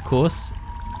peek, of course.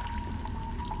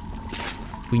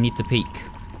 We need to peek.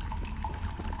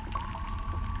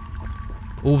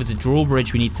 Oh, there's a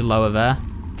drawbridge we need to lower there.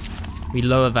 We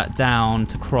lower that down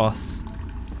to cross.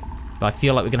 But I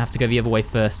feel like we're going to have to go the other way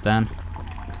first then.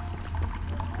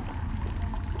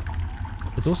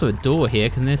 There's also a door here.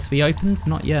 Can this be opened?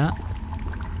 Not yet.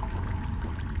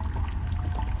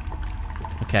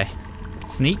 Okay.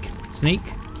 Sneak, sneak,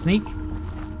 sneak.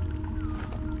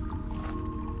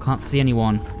 Can't see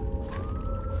anyone.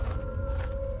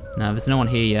 No, there's no one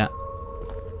here yet.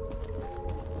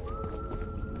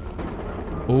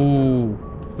 Ooh,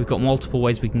 we've got multiple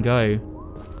ways we can go.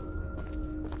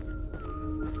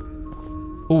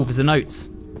 Oh, there's a note.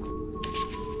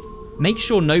 Make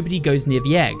sure nobody goes near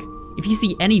the egg. If you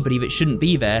see anybody that shouldn't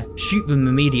be there, shoot them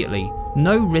immediately.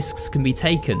 No risks can be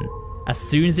taken. As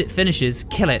soon as it finishes,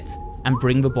 kill it and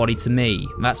bring the body to me.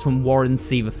 That's from Warren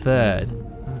C. III.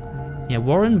 Yeah,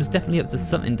 Warren was definitely up to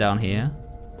something down here.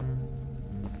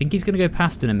 I think he's gonna go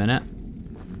past in a minute.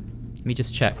 Let me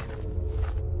just check.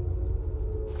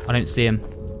 I don't see him.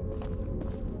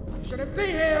 You shouldn't be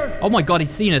here. Oh my god, he's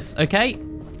seen us. Okay.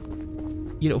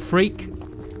 You little freak.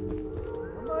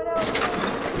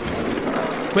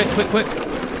 Quick, quick, quick.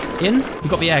 In. We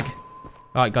got the egg.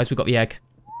 Alright, guys, we got the egg.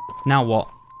 Now what?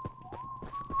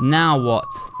 Now what?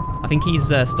 I think he's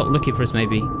stopped looking for us,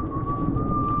 maybe.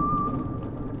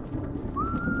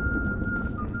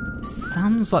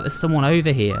 Sounds like there's someone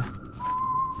over here.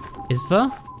 Is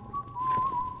there?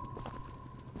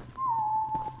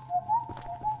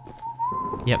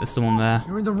 Yep, there's someone there.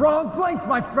 You're in the wrong place,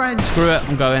 my friend. Screw it,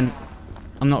 I'm going.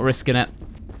 I'm not risking it.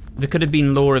 There could have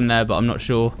been lore in there, but I'm not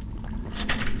sure.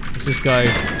 Let's just go.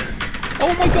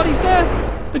 Oh my god, he's there!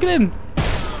 Look at him!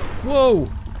 Whoa!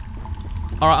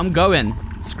 Alright, I'm going.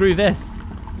 Screw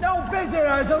this. No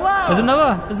visitors allowed. There's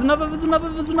another! There's another! There's another!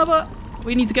 There's another!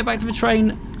 We need to get back to the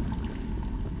train.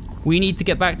 We need to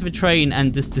get back to the train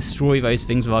and just destroy those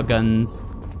things with our guns.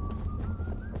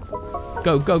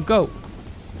 Go, go, go!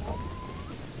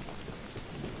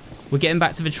 We're getting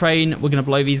back to the train. We're gonna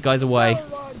blow these guys away.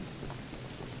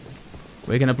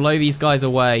 We're gonna blow these guys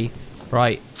away.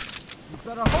 Right.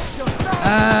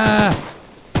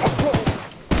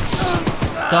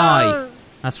 Die.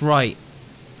 That's right.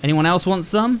 Anyone else want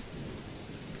some?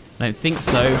 I don't think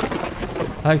so.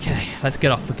 Okay, let's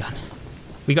get off the gun.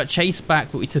 We got chased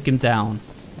back, but we took him down.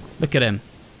 Look at him.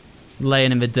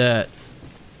 Laying in the dirt.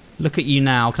 Look at you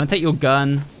now. Can I take your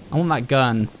gun? I want that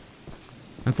gun.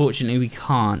 Unfortunately, we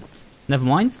can't. Never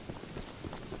mind.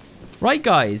 Right,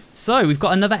 guys. So, we've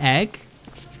got another egg.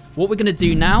 What we're going to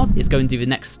do now is go and do the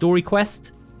next story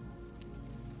quest.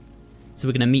 So,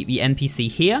 we're going to meet the NPC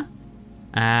here.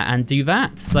 And do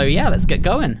that. So, yeah, let's get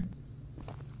going.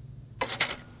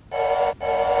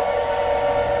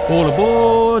 All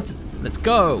aboard. Let's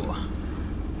go.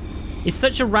 It's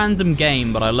such a random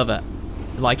game, but I love it.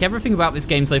 Like, everything about this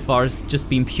game so far has just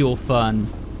been pure fun.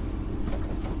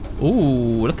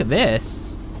 Ooh, look at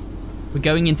this. We're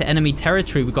going into enemy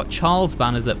territory. We've got Charles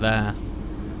banners up there.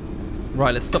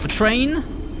 Right, let's stop the train.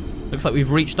 Looks like we've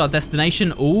reached our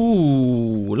destination.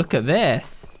 Ooh, look at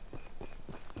this.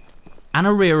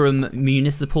 Anarirum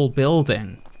Municipal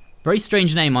Building. Very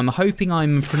strange name. I'm hoping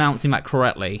I'm pronouncing that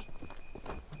correctly.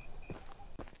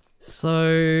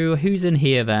 So, who's in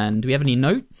here then? Do we have any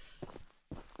notes?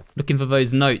 Looking for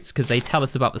those notes because they tell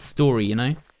us about the story, you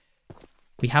know?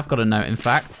 We have got a note, in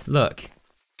fact. Look.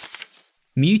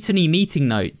 Mutiny meeting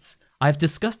notes. I have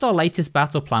discussed our latest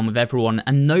battle plan with everyone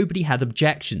and nobody had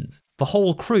objections. The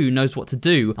whole crew knows what to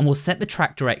do and will set the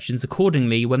track directions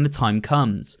accordingly when the time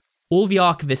comes. All the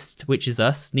archivist, which is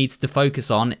us, needs to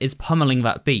focus on is pummeling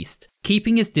that beast,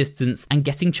 keeping his distance and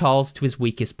getting Charles to his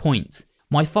weakest point.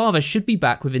 My father should be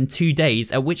back within 2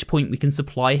 days, at which point we can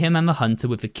supply him and the hunter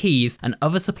with the keys and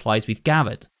other supplies we've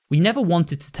gathered. We never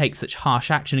wanted to take such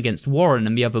harsh action against Warren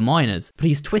and the other miners, but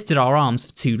he's twisted our arms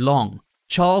for too long.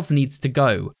 Charles needs to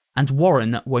go, and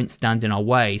Warren won't stand in our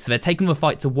way, so they're taking the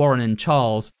fight to Warren and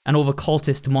Charles, and all the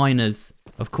cultist miners,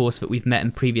 of course, that we've met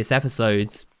in previous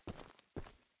episodes.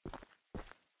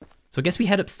 So I guess we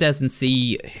head upstairs and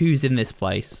see who's in this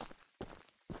place.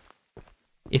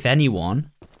 If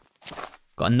anyone.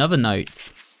 Got another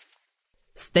note.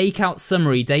 Stakeout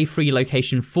summary, day 3,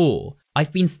 location 4.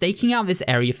 I've been staking out this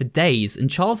area for days and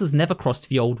Charles has never crossed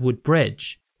the old wood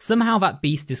bridge. Somehow that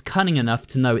beast is cunning enough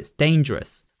to know it's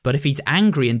dangerous, but if he's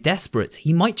angry and desperate,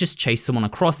 he might just chase someone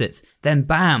across it, then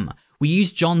bam! We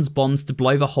use John's bombs to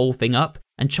blow the whole thing up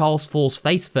and Charles falls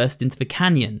face first into the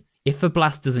canyon. If the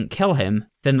blast doesn't kill him,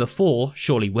 then the fall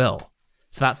surely will.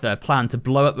 So that's their plan, to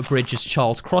blow up the bridge as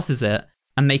Charles crosses it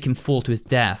and make him fall to his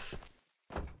death.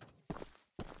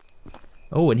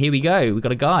 Oh, and here we go, we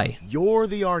got a guy. You're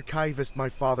the archivist my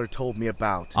father told me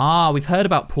about. Ah, we've heard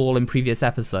about Paul in previous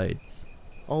episodes.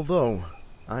 Although,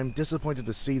 I'm disappointed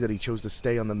to see that he chose to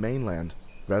stay on the mainland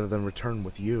rather than return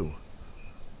with you.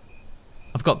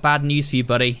 I've got bad news for you,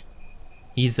 buddy.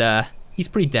 He's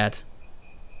pretty dead.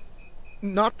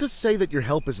 Not to say that your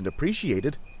help isn't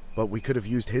appreciated, but we could have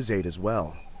used his aid as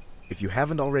well. If you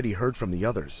haven't already heard from the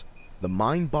others, the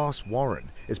mine boss Warren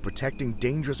is protecting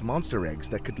dangerous monster eggs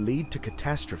that could lead to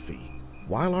catastrophe.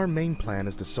 While our main plan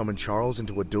is to summon Charles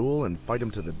into a duel and fight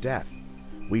him to the death,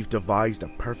 we've devised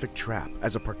a perfect trap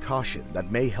as a precaution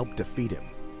that may help defeat him.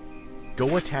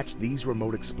 Go attach these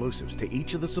remote explosives to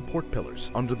each of the support pillars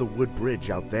under the wood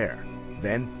bridge out there.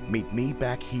 Then meet me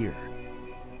back here.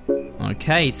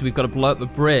 Okay, so we've got to blow up the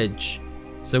bridge.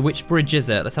 So which bridge is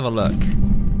it? Let's have a look.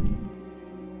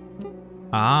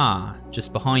 Ah,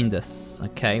 just behind us.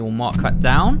 Okay, we'll mark that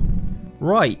down.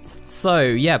 Right, so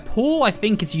yeah, Paul I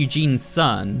think is Eugene's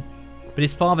son, but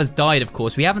his father's died, of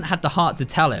course. We haven't had the heart to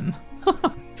tell him.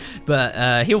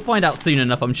 But he'll find out soon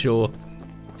enough, I'm sure.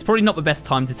 It's probably not the best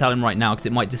time to tell him right now because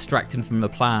it might distract him from the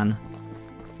plan.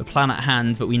 The plan at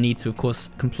hand that we need to, of course,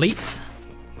 complete.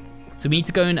 So we need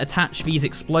to go and attach these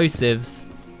explosives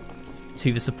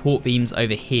to the support beams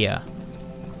over here.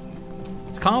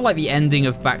 It's kind of like the ending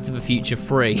of Back to the Future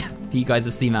 3, if you guys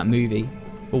have seen that movie.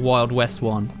 The Wild West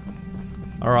one.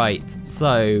 Alright,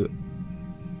 so...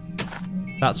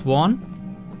 that's one.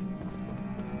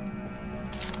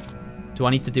 Do I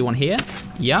need to do one here?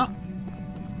 Yeah.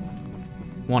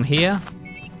 One here.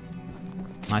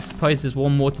 I suppose there's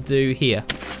one more to do here.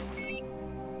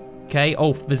 Okay,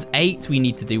 oh, there's 8 we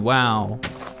need to do, wow.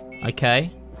 Okay.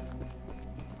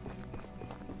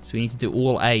 So we need to do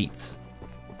all 8.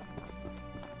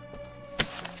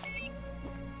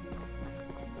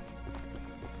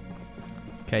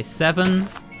 Okay, 7.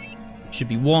 Should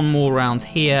be one more round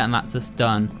here, and that's us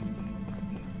done.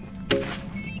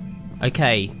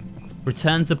 Okay,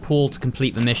 return to Paul to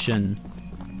complete the mission.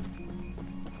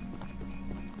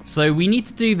 So we need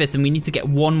to do this, and we need to get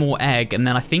one more egg, and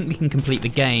then I think we can complete the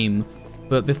game.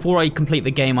 But before I complete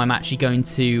the game, I'm actually going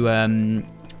to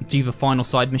do the final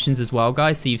side missions as well,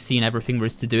 guys, so you've seen everything there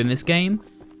is to do in this game.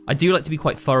 I do like to be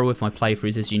quite thorough with my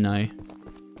playthroughs, as you know.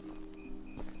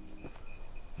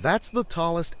 That's the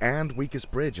tallest and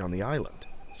weakest bridge on the island.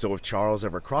 So if Charles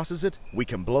ever crosses it, we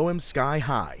can blow him sky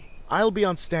high. I'll be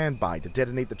on standby to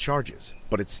detonate the charges,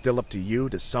 but it's still up to you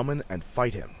to summon and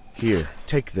fight him. Here,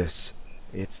 take this.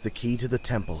 It's the key to the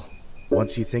temple.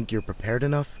 Once you think you're prepared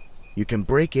enough, you can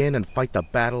break in and fight the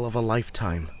battle of a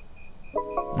lifetime.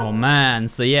 Oh man,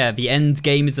 so yeah, the end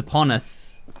game is upon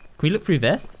us. Can we look through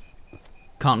this?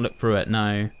 Can't look through it,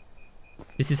 no.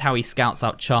 This is how he scouts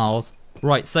out Charles.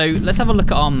 Right, so let's have a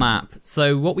look at our map.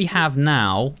 So what we have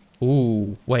now...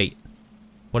 ooh, wait.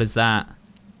 What is that?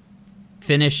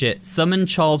 Finish it. Summon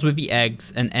Charles with the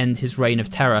eggs and end his reign of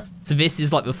terror. So this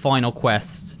is like the final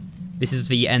quest. This is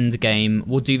the end game.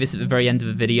 We'll do this at the very end of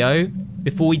the video.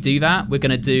 Before we do that, we're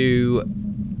gonna do...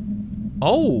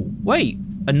 oh, wait.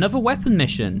 Another weapon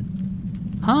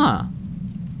mission. Huh.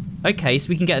 Okay, so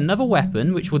we can get another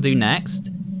weapon, which we'll do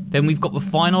next. Then we've got the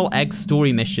final egg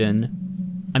story mission.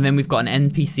 And then we've got an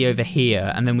NPC over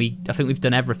here. And then I think we've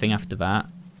done everything after that.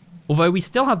 Although we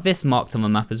still have this marked on the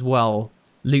map as well.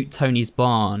 Loot Tony's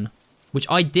barn. Which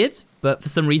I did, but for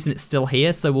some reason it's still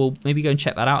here. So we'll maybe go and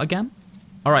check that out again.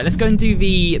 Alright, let's go and do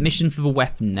the mission for the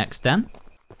weapon next then.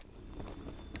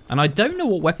 And I don't know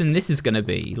what weapon this is going to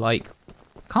be. Like,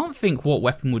 can't think what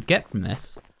weapon would get from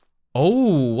this.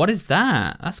 Oh, what is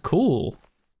that? That's cool.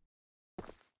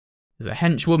 There's a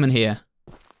henchwoman here.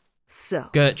 So,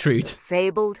 Gertrude. the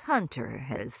fabled hunter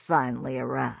has finally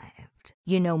arrived.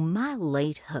 You know, my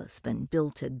late husband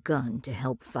built a gun to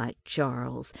help fight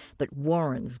Charles, but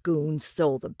Warren's goons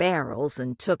stole the barrels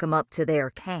and took 'em up to their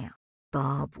camp.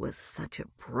 Bob was such a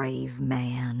brave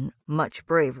man. Much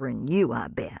braver than you, I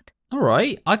bet.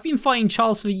 Alright, I've been fighting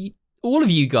Charles for all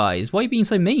of you guys. Why are you being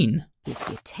so mean? If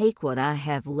you take what I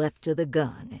have left of the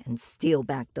gun and steal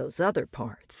back those other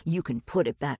parts, you can put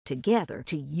it back together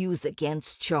to use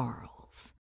against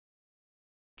Charles.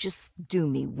 Just do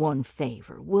me one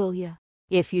favor, will ya?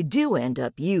 If you do end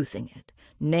up using it,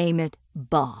 name it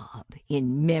Bob,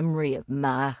 in memory of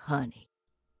my honey.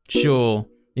 Sure.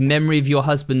 In memory of your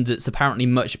husband that's apparently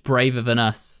much braver than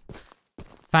us.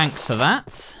 Thanks for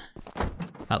that.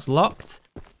 That's locked.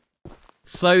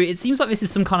 So it seems like this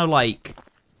is some kind of like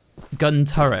gun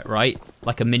turret, right?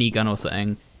 Like a minigun or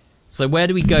something. So where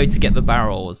do we go to get the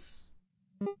barrels?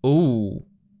 Ooh.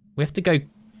 We have to go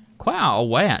quite out of our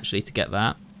way actually to get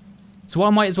that. So what I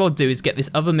might as well do is get this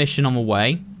other mission on the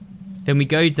way. Then we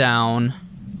go down,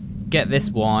 get this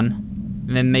one,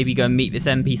 and then maybe go and meet this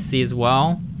NPC as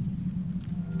well.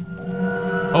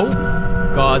 Oh,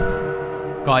 God.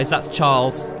 Guys, that's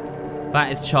Charles.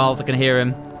 That is Charles, I can hear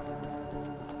him.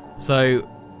 So,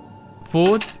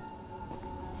 forward.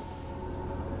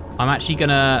 I'm actually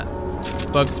gonna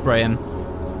bug spray him.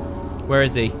 Where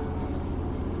is he?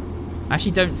 I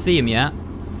actually don't see him yet.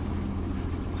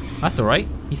 That's alright.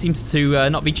 He seems to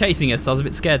not be chasing us. I was a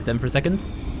bit scared then for a second.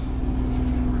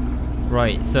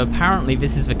 Right, so apparently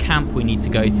this is the camp we need to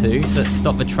go to. So let's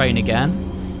stop the train again.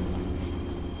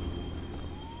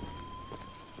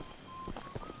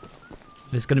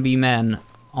 There's going to be men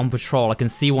on patrol. I can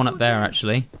see one up there,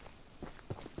 actually.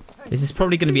 This is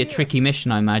probably going to be a tricky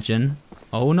mission, I imagine.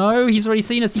 Oh no, he's already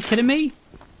seen us. Are you kidding me?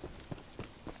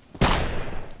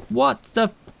 What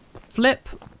the flip?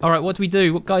 Alright, what do we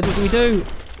do? Guys, what do we do?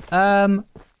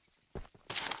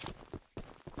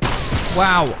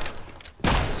 Wow.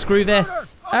 Screw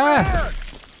this. Ah!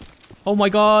 Oh my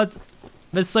god.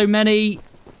 There's so many.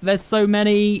 There's so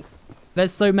many.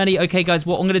 There's so many. Okay, guys,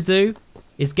 what I'm going to do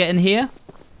is get in here.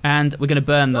 And we're gonna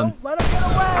burn them.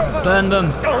 Burn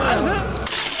them.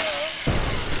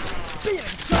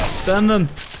 Burn them.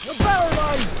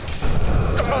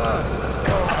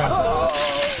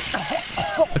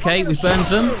 Okay, we've burned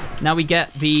them. Now we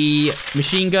get the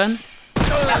machine gun.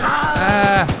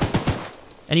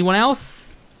 Anyone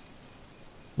else?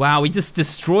 Wow, we just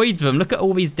destroyed them. Look at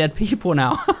all these dead people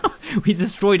now. We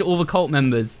destroyed all the cult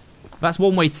members. That's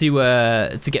one way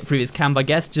to get through this camp, I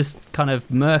guess. Just kind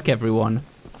of murk everyone.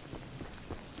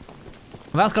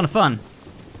 Well, that was kind of fun.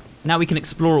 Now we can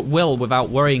explore at will without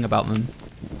worrying about them.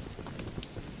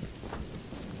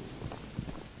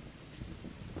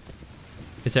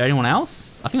 Is there anyone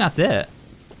else? I think that's it.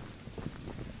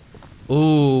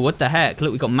 Ooh, what the heck?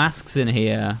 Look, we got masks in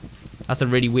here. That's a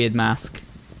really weird mask.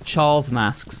 Charles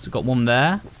masks. We've got one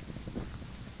there.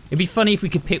 It'd be funny if we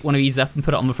could pick one of these up and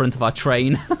put it on the front of our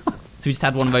train. So we just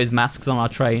had one of those masks on our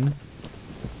train.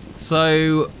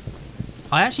 So,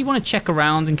 I actually want to check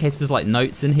around in case there's like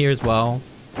notes in here as well.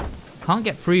 Can't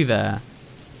get through there.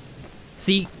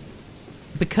 See,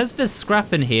 because there's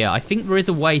scrap in here, I think there is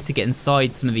a way to get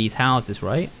inside some of these houses,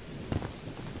 right?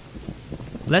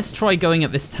 Let's try going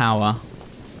up this tower.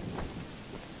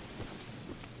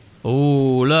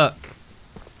 Oh, look.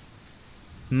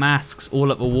 Masks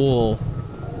all up the wall.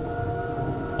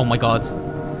 Oh my god.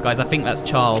 Guys, I think that's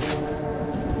Charles.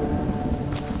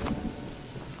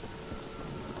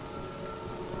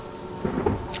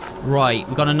 Right,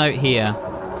 we've got a note here.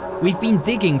 We've been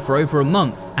digging for over a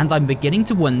month, and I'm beginning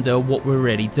to wonder what we're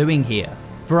really doing here.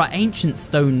 There are ancient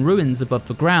stone ruins above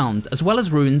the ground, as well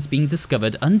as ruins being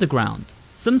discovered underground.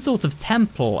 Some sort of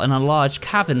temple and a large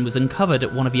cavern was uncovered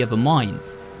at one of the other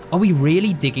mines. Are we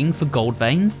really digging for gold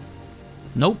veins?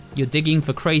 Nope, you're digging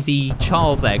for crazy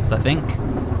Charles eggs, I think.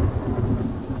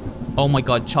 Oh my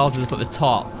god, Charles is up at the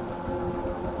top.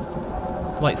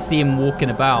 Like, see him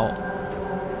walking about.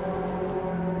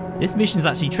 This mission's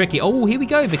actually tricky. Oh, here we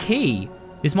go, the key.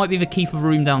 This might be the key for the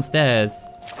room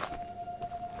downstairs.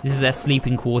 This is their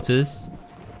sleeping quarters.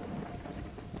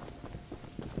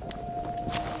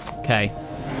 Okay.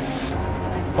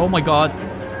 Oh my god.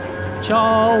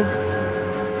 Charles!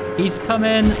 He's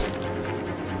coming.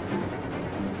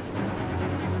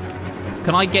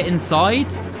 Can I get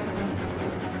inside?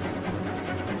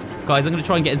 Guys, I'm gonna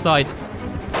try and get inside.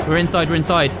 We're inside, we're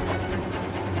inside.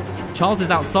 Charles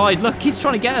is outside. Look, he's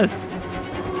trying to get us.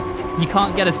 You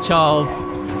can't get us, Charles.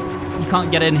 You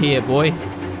can't get in here, boy.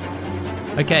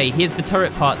 Okay, here's the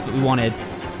turret parts that we wanted.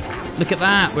 Look at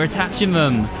that, we're attaching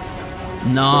them.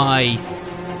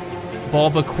 Nice.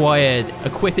 Bob acquired.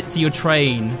 Equip it to your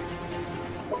train.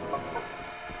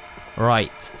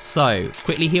 Right, so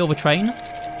quickly heal the train.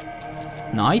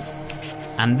 Nice.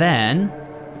 And then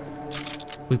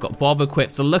we've got Bob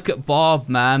equipped. So look at Bob,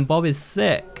 man. Bob is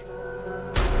sick.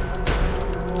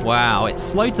 Wow, it's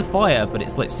slow to fire, but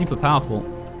it's like super powerful.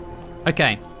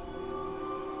 Okay.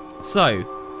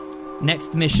 So,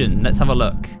 next mission. Let's have a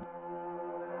look.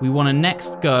 We want to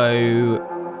next go,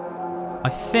 I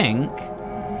think.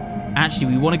 Actually,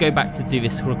 we want to go back to do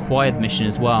this required mission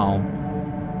as well.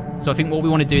 So I think what we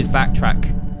want to do is backtrack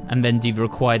and then do the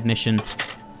required mission.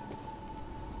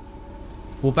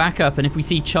 We'll back up, and if we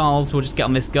see Charles, we'll just get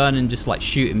on this gun and just like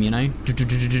shoot him, you know?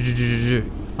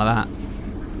 Like that.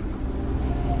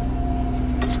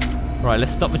 Right,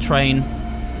 let's stop the train.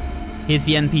 Here's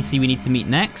the NPC we need to meet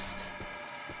next.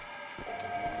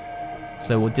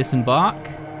 So we'll disembark.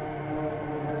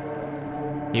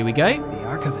 Here we go. The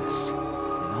Archivist, in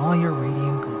all your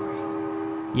radiant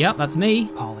glory. Yep, that's me.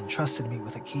 Paul entrusted me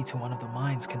with a key to one of the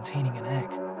mines containing an egg.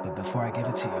 But before I give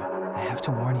it to you, I have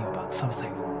to warn you about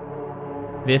something.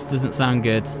 This doesn't sound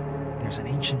good. There's an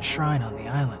ancient shrine on the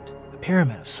island, a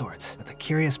pyramid of sorts, with a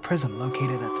curious prism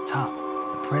located at the top.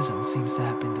 The prism seems to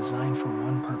have been designed for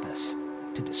one purpose,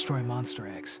 to destroy monster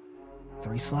eggs.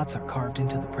 3 slots are carved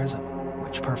into the prism,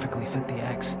 which perfectly fit the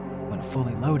eggs. When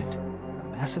fully loaded, a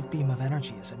massive beam of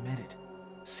energy is emitted,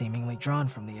 seemingly drawn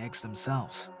from the eggs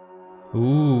themselves.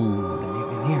 Ooh. The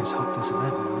mutineers hope this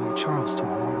event will lure Charles to a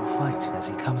mortal fight as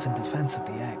he comes in defense of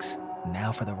the eggs.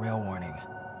 Now for the real warning.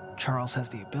 Charles has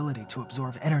the ability to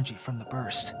absorb energy from the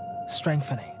burst,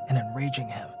 strengthening and enraging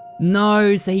him.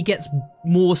 No, so he gets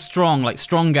more strong, like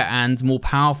stronger and more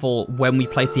powerful when we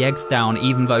place the eggs down,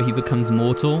 even though he becomes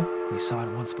mortal. We saw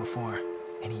it once before,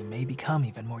 and he may become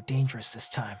even more dangerous this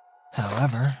time.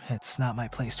 However, it's not my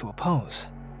place to oppose,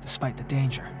 despite the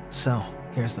danger. So,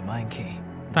 here's the mine key.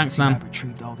 Thanks, man. man. I've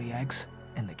retrieved all the eggs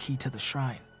and the key to the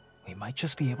shrine. We might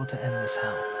just be able to end this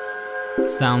hell.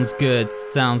 Sounds good,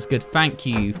 sounds good. Thank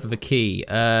you for the key.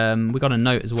 We got a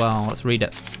note as well. Let's read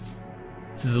it.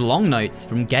 This is a long note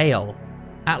from Gail.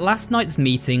 At last night's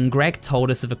meeting, Greg told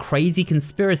us of a crazy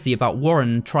conspiracy about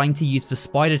Warren trying to use the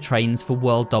spider trains for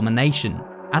world domination.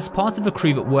 As part of a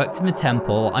crew that worked in the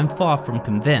temple, I'm far from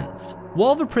convinced.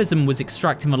 While the prism was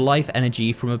extracting the life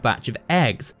energy from a batch of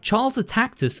eggs, Charles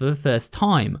attacked us for the first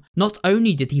time. Not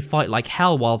only did he fight like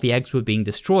hell while the eggs were being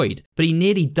destroyed, but he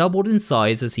nearly doubled in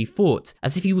size as he fought,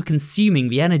 as if he were consuming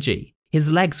the energy.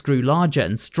 His legs grew larger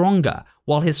and stronger,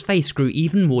 while his face grew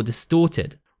even more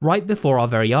distorted, right before our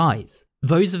very eyes.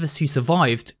 Those of us who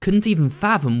survived couldn't even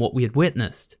fathom what we had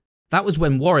witnessed. That was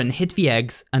when Warren hid the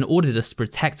eggs and ordered us to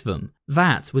protect them.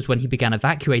 That was when he began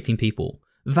evacuating people.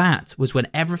 That was when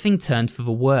everything turned for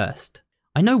the worst.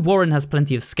 I know Warren has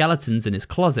plenty of skeletons in his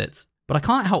closet, but I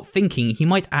can't help thinking he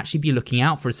might actually be looking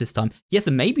out for us this time. Yes,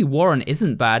 and maybe Warren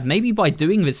isn't bad. Maybe by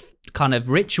doing this kind of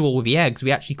ritual with the eggs,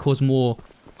 we actually cause more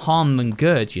harm than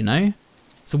good, you know?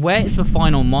 So where is the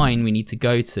final mine we need to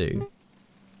go to?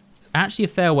 It's actually a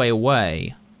fair way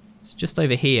away. It's just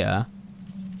over here.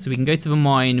 So we can go to the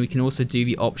mine, we can also do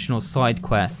the optional side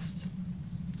quest.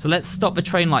 So let's stop the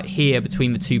train like here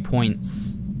between the 2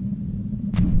 points.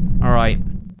 Alright.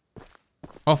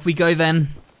 Off we go then.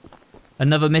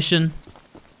 Another mission.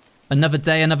 Another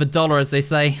day, another dollar, as they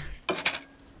say.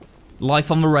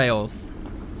 Life on the rails.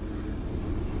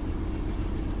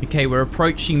 Okay, we're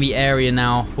approaching the area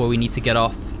now where we need to get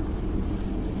off.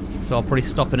 So I'll probably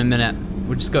stop in a minute.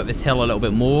 We'll just go up this hill a little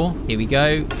bit more. Here we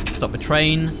go. Stop the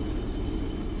train.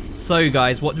 So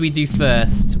guys, what do we do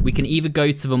first? We can either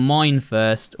go to the mine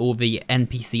first or the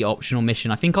NPC optional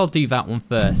mission. I think I'll do that one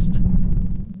first.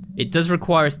 It does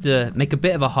require us to make a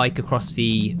bit of a hike across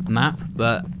the map,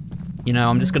 but you know,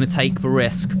 I'm just going to take the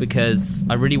risk because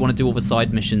I really want to do all the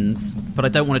side missions, but I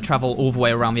don't want to travel all the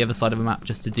way around the other side of the map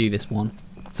just to do this one.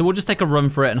 So we'll just take a run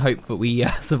for it and hope that we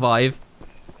survive.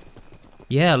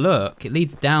 Yeah, look, it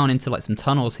leads down into like some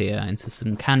tunnels here, into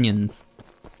some canyons.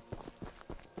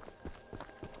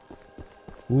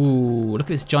 Ooh, look at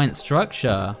this giant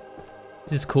structure.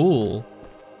 This is cool.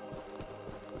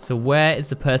 So where is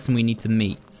the person we need to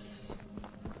meet?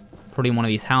 Probably in one of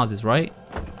these houses, right?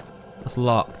 That's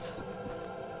locked.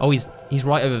 Oh, he's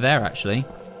right over there, actually.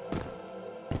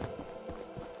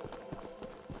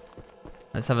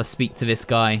 Let's have a speak to this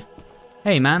guy.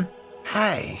 Hey, man.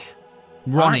 Hey.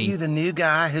 Ronnie. Aren't you the new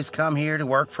guy who's come here to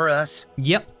work for us?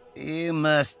 Yep. You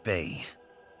must be.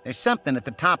 There's something at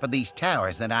the top of these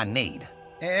towers that I need.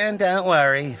 And don't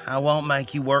worry, I won't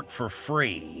make you work for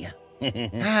free.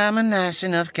 I'm a nice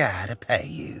enough guy to pay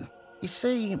you. You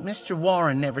see, Mr.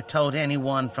 Warren never told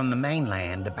anyone from the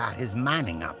mainland about his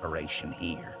mining operation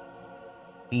here.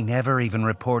 He never even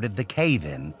reported the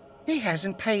cave-in. He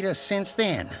hasn't paid us since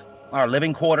then. Our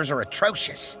living quarters are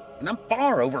atrocious, and I'm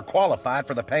far overqualified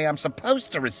for the pay I'm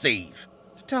supposed to receive.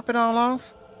 To top it all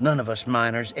off, none of us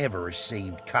miners ever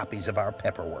received copies of our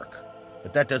paperwork.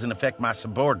 But that doesn't affect my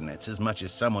subordinates as much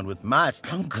as someone with my...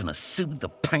 I'm gonna sue the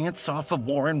pants off of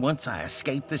Warren once I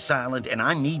escape this island, and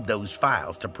I need those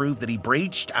files to prove that he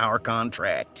breached our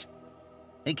contract.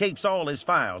 He keeps all his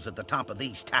files at the top of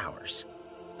these towers.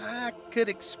 I could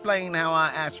explain how I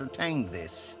ascertained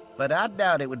this, but I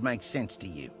doubt it would make sense to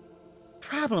you.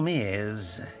 Problem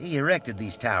is, he erected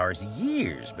these towers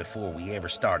years before we ever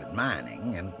started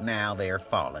mining, and now they're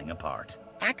falling apart.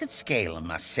 I could scale them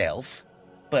myself,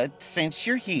 but since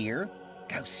you're here,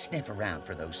 go sniff around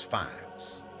for those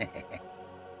files.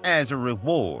 As a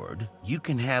reward, you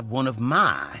can have one of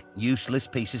my useless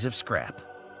pieces of scrap.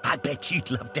 I bet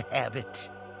you'd love to have it.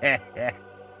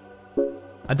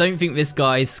 I don't think this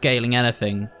guy's scaling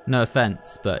anything. No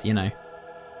offense, but you know.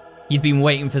 He's been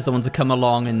waiting for someone to come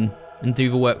along and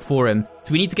do the work for him.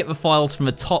 So we need to get the files from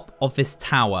the top of this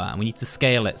tower and we need to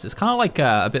scale it. So it's kind of like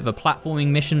a bit of a platforming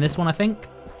mission, this one, I think.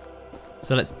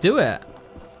 So let's do it.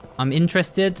 I'm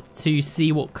interested to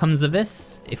see what comes of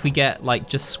this. If we get like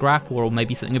just scrap or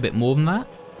maybe something a bit more than that.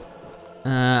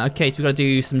 Okay, so we gotta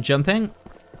do some jumping.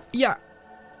 Yeah.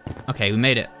 Okay, we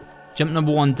made it. Jump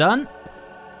number 1 done.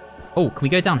 Oh, can we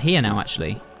go down here now,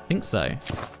 actually? I think so.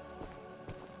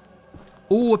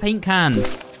 Oh, a paint can.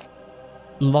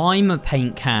 Lime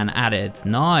paint can added.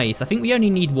 Nice. I think we only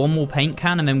need 1 more paint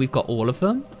can and then we've got all of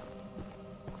them.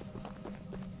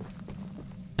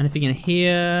 Anything in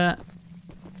here?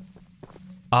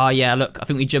 Ah, yeah, look. I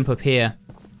think we jump up here.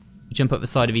 We jump up the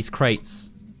side of these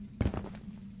crates.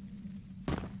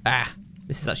 Ah,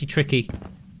 this is actually tricky.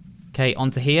 Okay,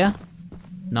 onto here.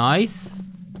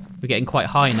 Nice. We're getting quite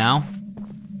high now.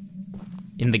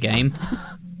 In the game.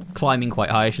 Climbing quite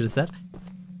high, I should have said.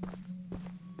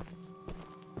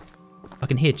 I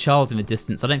can hear Charles in the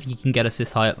distance. I don't think he can get us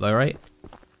this high up though, right?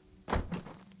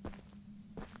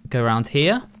 Go around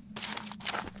here.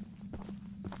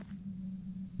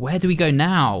 Where do we go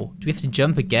now? Do we have to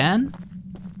jump again?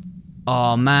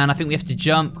 Oh man, I think we have to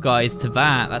jump, guys, to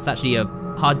that. That's actually a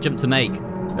hard jump to make.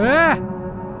 Ah!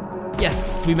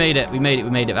 Yes, we made it. We made it. We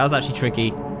made it. That was actually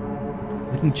tricky.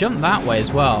 We can jump that way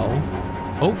as well.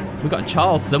 Oh, we got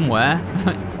Charles somewhere.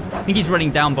 I think he's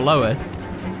running down below us.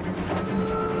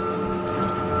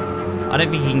 I don't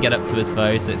think he can get up to us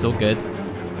though, so it's all good.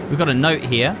 We've got a note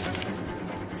here.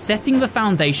 Setting the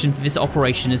foundation for this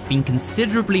operation has been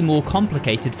considerably more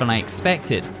complicated than I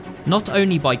expected, not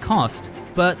only by cost,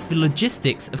 but the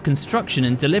logistics of construction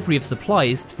and delivery of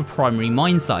supplies to the primary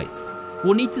mine sites.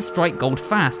 We'll need to strike gold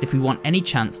fast if we want any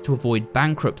chance to avoid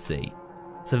bankruptcy.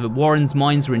 So that Warren's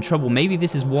mines were in trouble. Maybe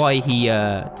this is why he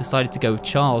decided to go with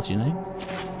Charles, you know?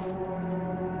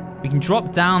 We can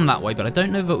drop down that way, but I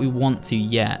don't know that we want to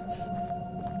yet.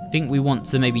 I think we want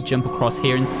to maybe jump across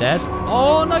here instead.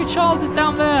 Oh no, Charles is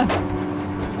down there!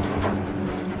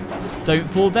 Don't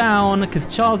fall down, because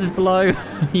Charles is below.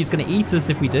 He's gonna eat us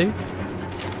if we do.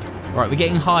 All right, we're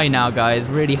getting high now, guys,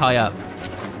 really high up.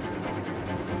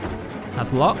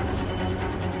 That's locked.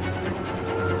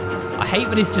 I hate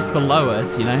that it's just below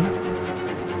us, you know?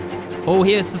 Oh,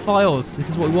 here's the files. This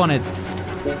is what we wanted.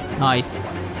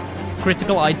 Nice.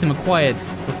 Critical item acquired,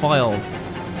 the files.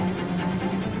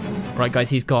 Right, guys,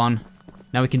 he's gone.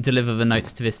 Now we can deliver the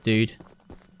notes to this dude.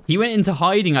 He went into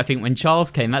hiding, I think, when Charles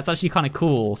came. That's actually kind of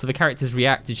cool. So the characters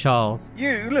react to Charles.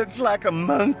 You look like a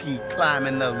monkey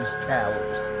climbing those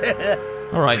towers.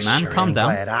 All right, man, calm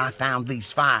down. Glad I found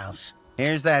these files.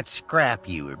 Here's that scrap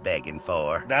you were begging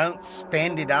for. Don't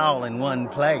spend it all in one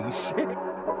place.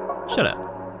 Shut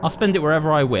up. I'll spend it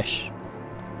wherever I wish.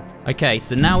 Okay,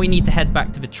 so now we need to head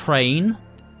back to the train.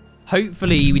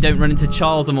 Hopefully we don't run into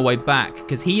Charles on the way back,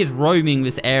 because he is roaming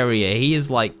this area. He is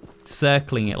like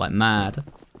circling it like mad.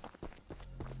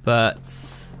 But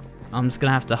I'm just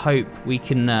gonna have to hope we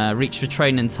can reach the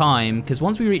train in time, because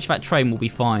once we reach that train, we'll be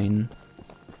fine.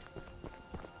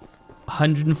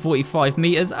 145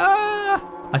 meters. Ah!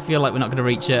 I feel like we're not gonna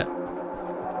reach it.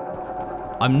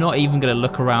 I'm not even gonna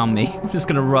look around me. I'm just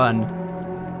gonna run.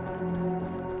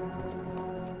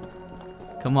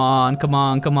 Come on, come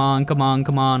on, come on, come on,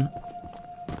 come on.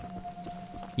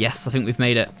 Yes, I think we've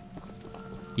made it.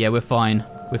 Yeah, we're fine.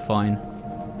 We're fine.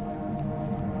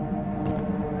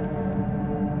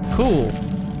 Cool.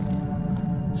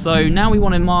 So now we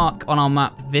want to mark on our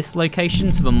map this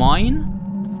location to the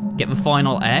mine. Get the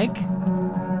final egg.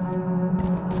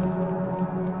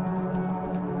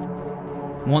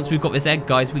 Once we've got this egg,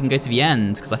 guys, we can go to the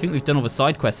end, because I think we've done all the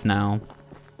side quests now.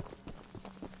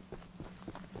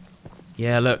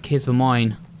 Yeah, look, here's the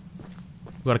mine.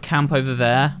 We've got a camp over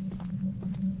there.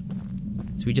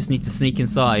 So we just need to sneak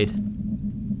inside.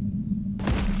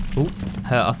 Oh,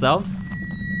 hurt ourselves.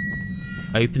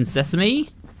 Open sesame.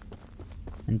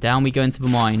 And down we go into the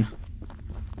mine.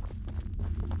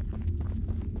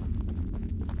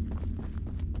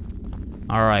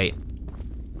 Alright.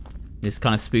 This is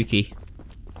kind of spooky.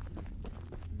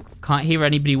 Can't hear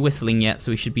anybody whistling yet,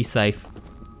 so we should be safe.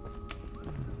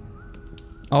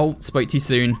 Oh, spoke too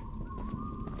soon.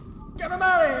 Get him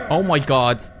out of here! Oh my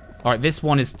god. Alright, this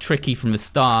one is tricky from the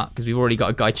start, because we've already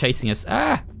got a guy chasing us.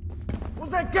 Ah!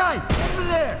 What's that guy? Over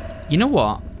there! You know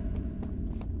what?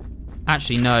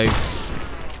 Actually, no.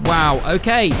 Wow,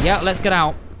 okay. Yeah, let's get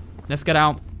out. Let's get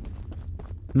out.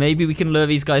 Maybe we can lure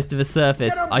these guys to the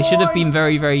surface. I should have been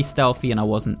very, very stealthy, and I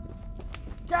wasn't.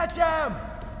 Catch him!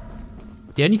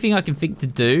 The only thing I can think to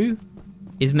do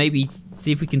is maybe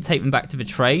see if we can take them back to the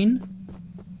train.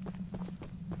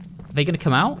 Are they gonna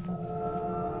come out?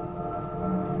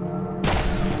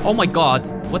 Oh my god,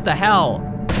 what the hell?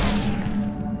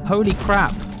 Holy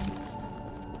crap.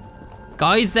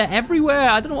 Guys, they're everywhere.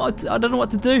 I don't know what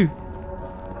to do.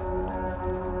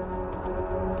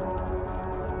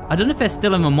 I don't know if they're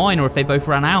still in the mine or if they both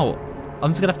ran out.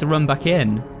 I'm just gonna have to run back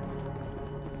in.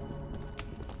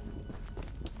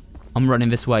 I'm running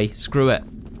this way, screw it.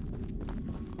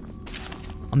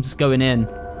 I'm just going in.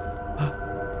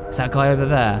 Is that guy over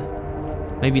there?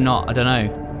 Maybe not, I don't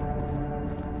know.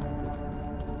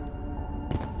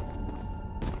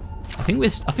 I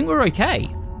think we're okay.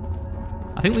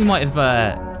 I think we might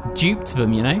have duped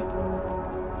them, you know?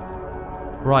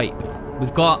 Right,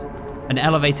 we've got an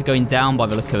elevator going down by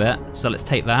the look of it, so let's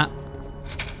take that.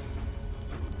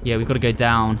 Yeah, we've got to go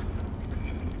down.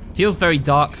 Feels very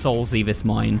Dark Souls-y, this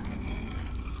mine.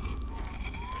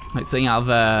 Like something out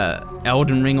of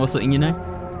Elden Ring or something, you know?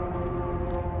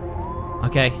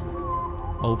 Okay.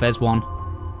 Oh, there's one.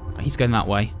 He's going that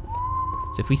way.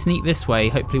 So if we sneak this way,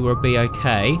 hopefully we'll be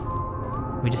okay.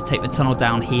 We just take the tunnel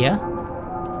down here.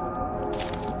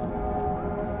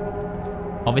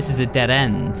 Oh, this is a dead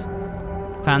end.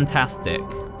 Fantastic.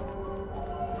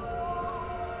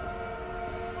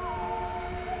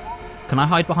 Can I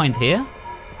hide behind here?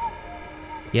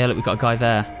 Yeah, look, we've got a guy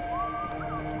there.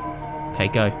 Okay,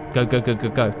 go. Go, go, go, go,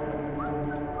 go.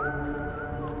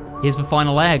 Here's the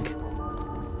final egg.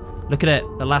 Look at it,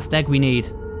 the last egg we need.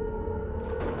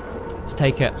 Let's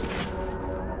take it.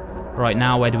 Right,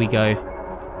 now where do we go?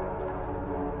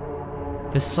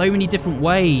 There's so many different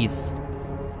ways.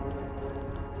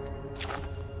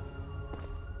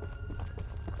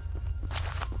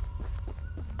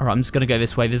 Alright, I'm just gonna go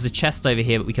this way. There's a chest over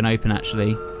here that we can open,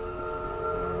 actually.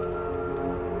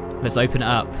 Let's open it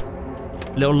up.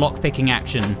 Little lock-picking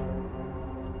action.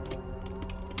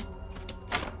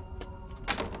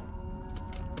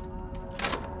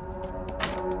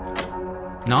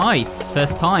 Nice,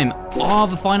 first time. Oh,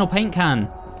 the final paint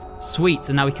can. Sweet,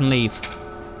 so now we can leave.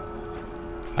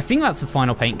 I think that's the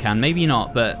final paint can, maybe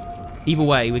not, but either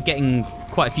way, we're getting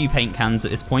quite a few paint cans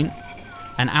at this point.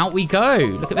 And out we go,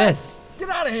 look at this. Get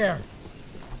out of here!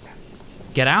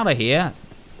 Get out of here?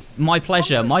 My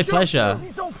pleasure, my pleasure.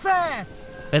 So fast.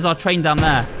 There's our train down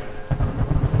there.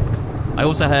 I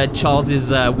also heard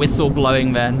Charles's whistle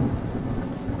blowing then.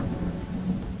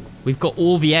 We've got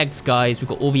all the eggs, guys, we've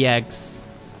got all the eggs.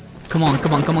 Come on,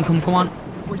 come on, come on, come on, come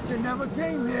on. Wish you never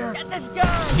came here. Get this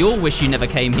guy! You'll wish you never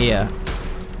came here.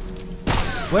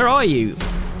 Where are you?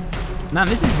 Man,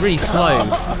 this is really slow.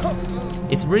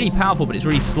 It's really powerful, but it's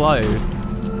really slow.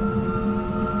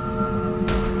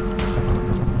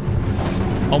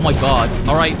 Oh my god.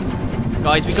 Alright.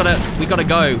 Guys, we gotta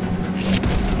go.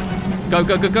 Go,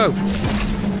 go, go, go.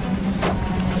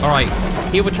 Alright.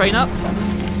 Heal the train up.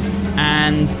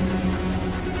 And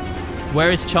where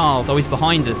is Charles? Oh, he's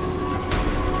behind us.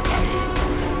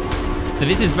 So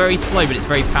this is very slow, but it's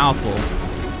very powerful.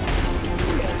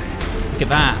 Look at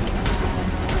that.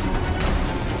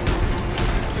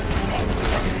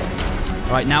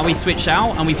 Right, now we switch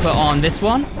out and we put on this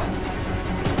one.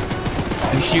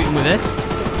 We shoot him with this.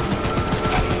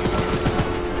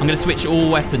 I'm gonna switch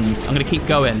all weapons. I'm gonna keep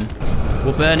going.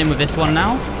 We'll burn him with this one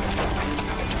now.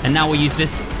 And now we'll use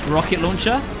this rocket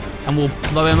launcher and we'll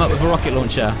blow him up with a rocket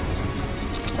launcher.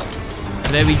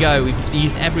 So there we go, we've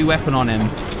used every weapon on him.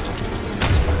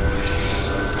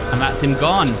 And that's him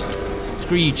gone.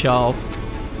 Screw you, Charles.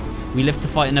 We live to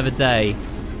fight another day.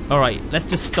 Alright, let's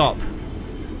just stop.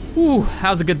 Ooh,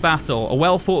 how's a good battle? A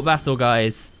well-fought battle,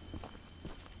 guys.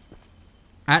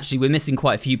 Actually, we're missing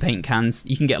quite a few paint cans.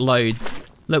 You can get loads.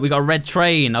 Look, we got a red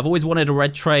train. I've always wanted a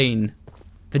red train.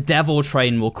 The devil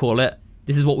train, we'll call it.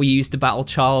 This is what we use to battle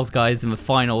Charles, guys, in the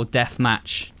final death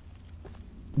match.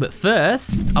 But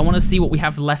first, I want to see what we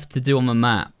have left to do on the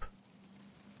map.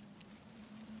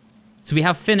 So we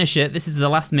have Finish It. This is the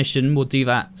last mission. We'll do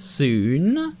that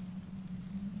soon.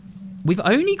 We've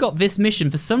only got this mission.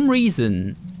 For some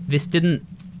reason, this didn't,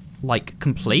 like,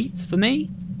 complete for me.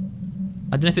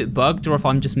 I don't know if it bugged or if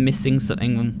I'm just missing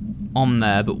something on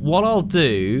there. But what I'll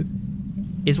do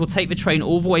is we'll take the train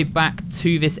all the way back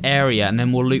to this area and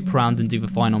then we'll loop around and do the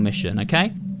final mission,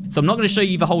 okay? So I'm not going to show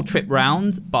you the whole trip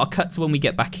round, but I'll cut to when we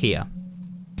get back here.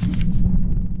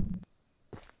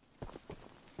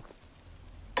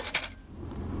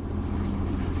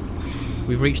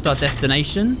 We've reached our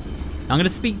destination. Now I'm going to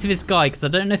speak to this guy because I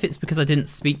don't know if it's because I didn't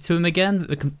speak to him again,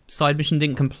 that the side mission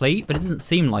didn't complete, but it doesn't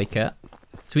seem like it.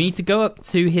 So we need to go up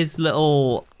to his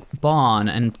little barn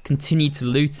and continue to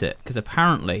loot it because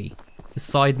apparently the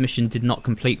side mission did not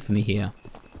complete for me here.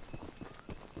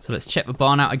 So let's check the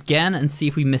barn out again and see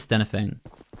if we missed anything.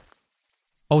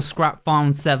 Oh, scrap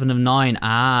found 7 of 9.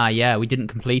 Ah, yeah, we didn't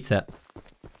complete it.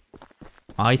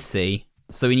 I see.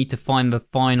 So we need to find the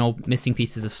final missing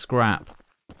pieces of scrap.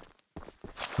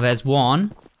 There's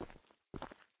one.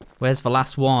 Where's the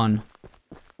last one?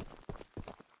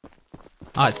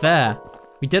 Ah, it's there.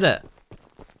 We did it.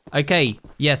 Okay,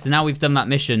 yeah, so now we've done that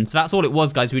mission. So that's all it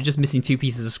was, guys. We were just missing 2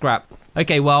 pieces of scrap.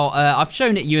 Okay, well, I've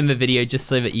shown it you in the video just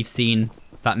so that you've seen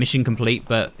that mission complete,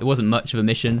 but it wasn't much of a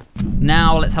mission.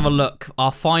 Now let's have a look.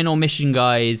 Our final mission,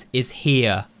 guys, is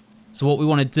here. So what we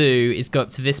want to do is go up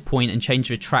to this point and change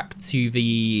the track to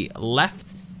the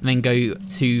left, and then go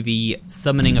to the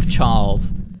summoning of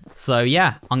Charles. So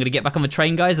yeah, I'm going to get back on the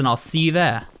train, guys, and I'll see you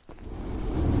there.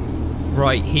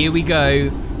 Right, here we go.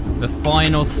 The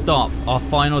final stop, our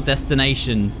final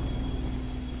destination.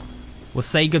 We'll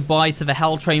say goodbye to the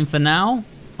Hell Train for now,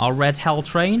 our red Hell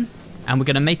Train. And we're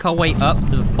going to make our way up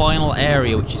to the final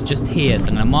area, which is just here. So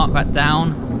I'm going to mark that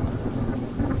down.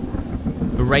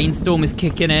 The rainstorm is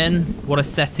kicking in. What a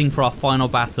setting for our final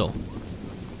battle.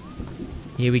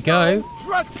 Here we go.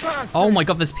 Oh my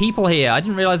god, there's people here. I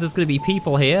didn't realize there's going to be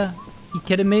people here. You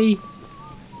kidding me?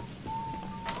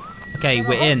 Okay,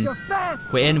 we're in.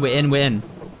 We're in, we're in, we're in.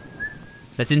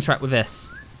 Let's interact with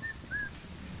this.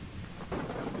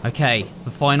 Okay,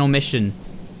 the final mission.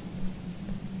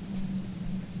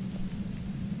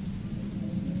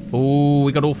 Oh,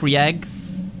 we got all 3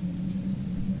 eggs.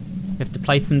 We have to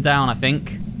place them down, I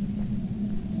think.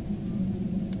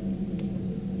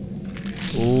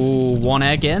 Oh, 1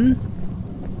 egg in.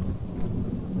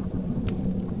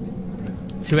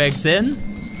 2 eggs in.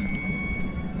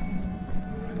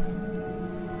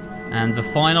 And the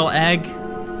final egg.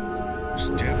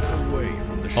 Step away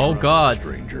from the oh God.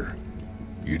 Stranger.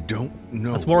 You don't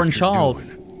know. That's Warren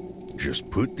Charles. Doing. Just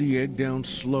put the egg down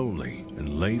slowly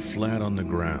and lay flat on the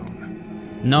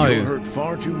ground. No. You'll hurt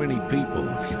far too many people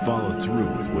if you follow through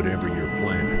with whatever you're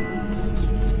planning.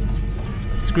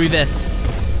 Screw this.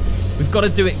 We've got to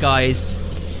do it, guys.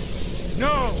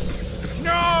 No!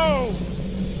 No!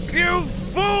 You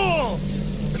fool!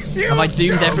 Have I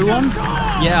doomed everyone?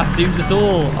 Yeah, I've doomed us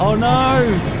all. Oh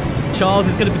no! Charles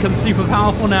is going to become super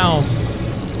powerful now.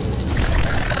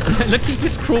 Look, he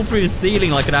just crawled through the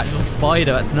ceiling like an actual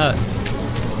spider. That's nuts.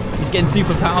 He's getting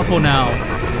super powerful now.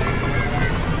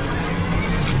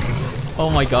 Oh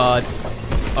my god.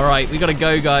 Alright, we gotta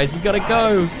go, guys. We gotta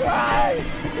go.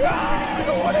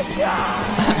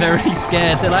 I'm very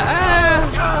scared. They're like,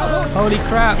 ah! Holy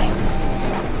crap.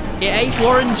 It ate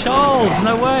Warren Charles.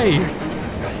 No way.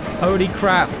 Holy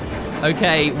crap.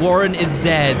 Okay, Warren is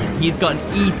dead. He's gotten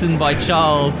eaten by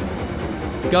Charles.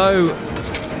 Go.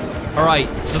 Alright,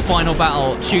 the final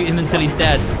battle. Shoot him until he's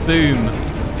dead. Boom.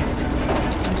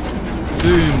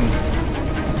 Boom.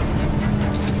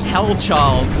 Hell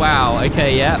Charles. Wow.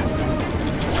 Okay, yeah.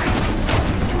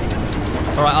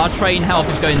 Alright, our train health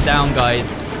is going down,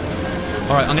 guys.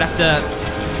 Alright, I'm gonna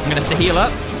have to heal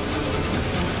up.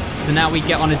 So now we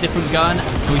get on a different gun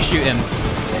and we shoot him.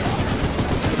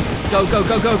 Go, go,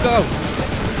 go, go, go!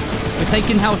 We're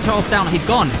taking Hell Charles down. He's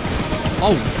gone.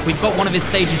 Oh, we've got one of his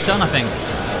stages done, I think.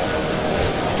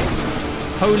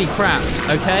 Holy crap.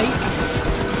 Okay.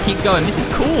 Keep going. This is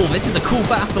cool. This is a cool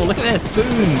battle. Look at this.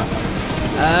 Boom.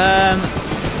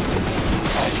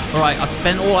 Alright, I've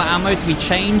spent all our ammo, so we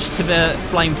change to the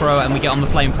flamethrower and we get on the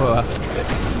flamethrower.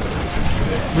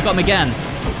 We got him again.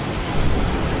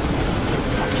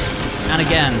 And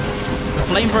again. The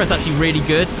flamethrower is actually really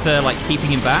good for like keeping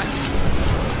him back.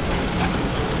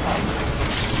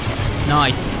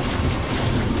 Nice.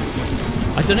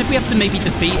 I don't know if we have to maybe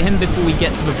defeat him before we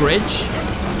get to the bridge.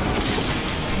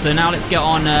 So now let's get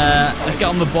on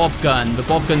the bob gun. The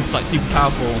bob gun's like super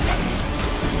powerful.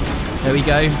 There we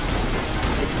go.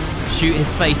 Shoot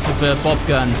his face with the bob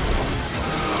gun.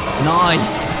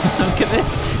 Nice. Look at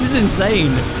this. This is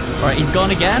insane. All right, he's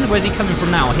gone again. Where's he coming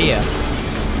from now? Here.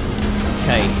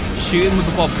 Okay, shoot him with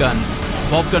the bob gun.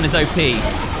 Bob gun is OP.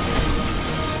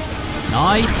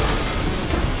 Nice.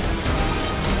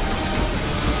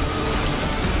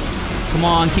 Come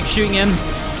on, keep shooting him.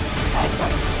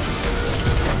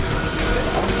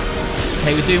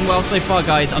 Okay, we're doing well so far,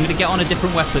 guys. I'm gonna get on a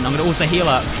different weapon. I'm gonna also heal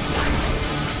up.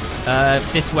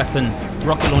 This weapon,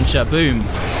 rocket launcher, boom.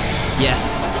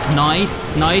 Yes,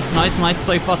 nice, nice, nice, nice.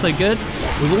 So far, so good.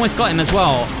 We've almost got him as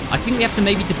well. I think we have to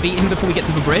maybe defeat him before we get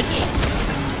to the bridge.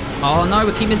 Oh no,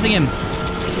 we keep missing him.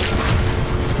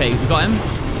 Okay, we got him.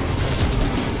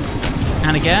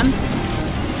 And again.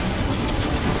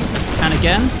 And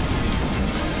again.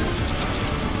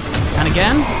 And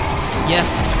again.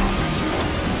 Yes.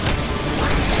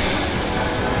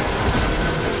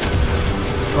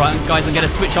 Right, guys, I'm going to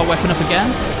switch our weapon up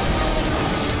again.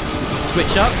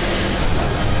 Switch up.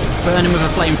 Burn him with a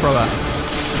flamethrower.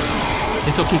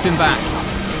 This will keep him back.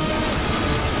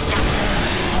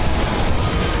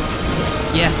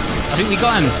 Yes, I think we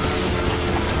got him.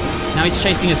 Now he's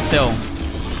chasing us still.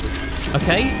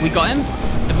 Okay, we got him.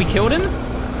 Have we killed him?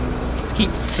 Let's keep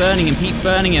burning him, keep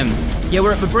burning him. Yeah,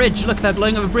 we're at the bridge. Look, they're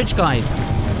blowing up the bridge, guys.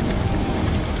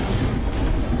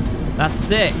 That's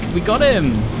sick. We got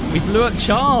him. We blew up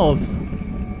Charles.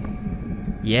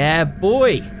 Yeah,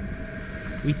 boy.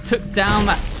 We took down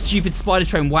that stupid spider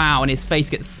train. Wow, and his face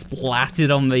gets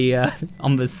splattered on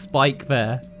the spike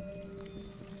there.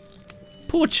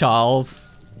 Poor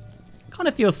Charles. Kind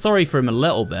of feel sorry for him a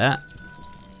little bit.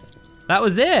 That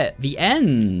was it. The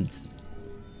end.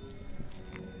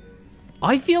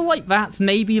 I feel like that's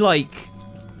maybe like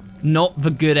not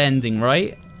the good ending,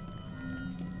 right?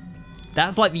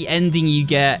 That's like the ending you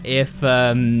get if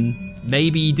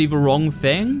maybe you do the wrong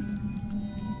thing.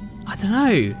 I don't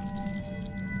know.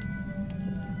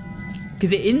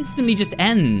 Because it instantly just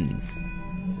ends.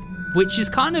 Which is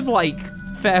kind of like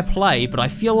fair play, but I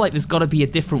feel like there's gotta be a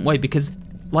different way because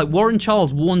like Warren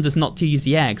Charles warned us not to use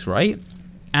the eggs, right?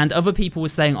 And other people were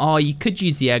saying, oh, you could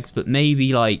use the eggs, but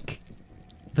maybe like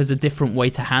there's a different way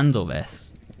to handle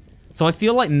this. So I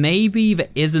feel like maybe there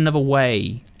is another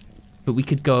way that we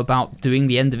could go about doing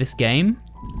the end of this game.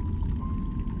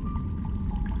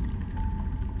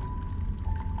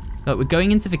 Look, we're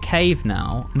going into the cave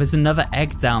now. And there's another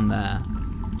egg down there.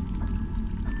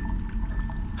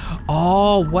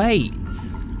 Oh, wait.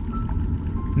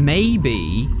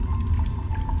 Maybe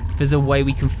there's a way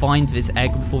we can find this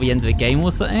egg before the end of the game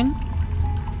or something?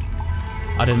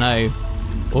 I don't know.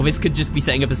 Or this could just be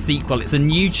setting up a sequel. It's a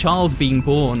new Charles being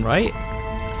born, right?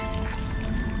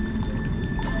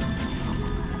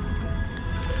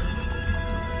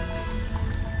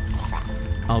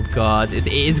 Oh god, it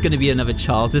is going to be another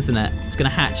Charles, isn't it? It's going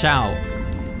to hatch out.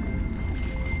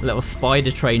 A little spider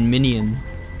train minion.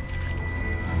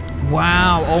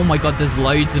 Wow, oh my god, there's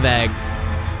loads of eggs.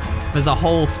 There's a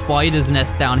whole spider's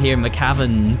nest down here in the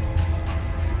caverns.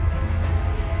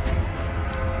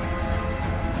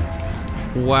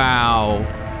 Wow.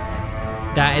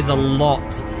 That is a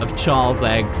lot of Charles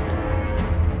eggs.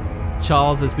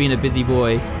 Charles has been a busy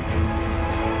boy.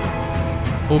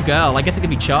 Or girl, I guess it could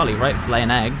be Charlie, right? It's laying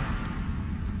eggs.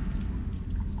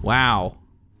 Wow.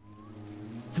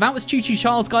 So that was Choo Choo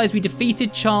Charles, guys. We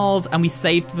defeated Charles and we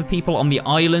saved the people on the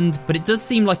island, but it does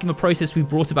seem like in the process we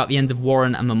brought about the end of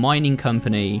Warren and the mining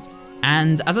company.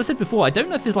 And as I said before, I don't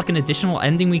know if there's like an additional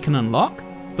ending we can unlock,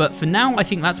 but for now, I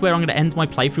think that's where I'm going to end my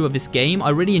playthrough of this game. I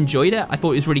really enjoyed it. I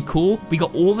thought it was really cool. We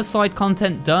got all the side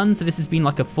content done, so this has been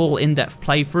like a full in-depth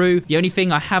playthrough. The only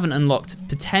thing I haven't unlocked,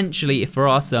 potentially, if there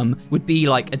are some, would be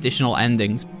like additional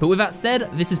endings. But with that said,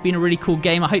 this has been a really cool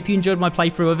game. I hope you enjoyed my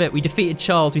playthrough of it. We defeated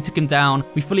Charles, we took him down,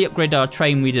 we fully upgraded our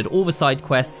train, we did all the side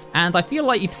quests, and I feel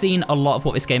like you've seen a lot of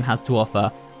what this game has to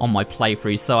offer on my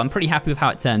playthrough, so I'm pretty happy with how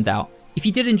it turned out. If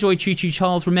you did enjoy Choo Choo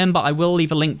Charles, remember I will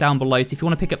leave a link down below, so if you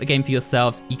want to pick up the game for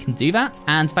yourselves, you can do that.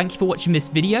 And thank you for watching this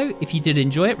video. If you did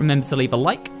enjoy it, remember to leave a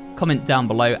like, comment down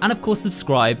below, and of course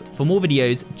subscribe for more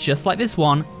videos just like this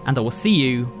one, and I will see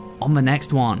you on the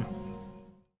next one.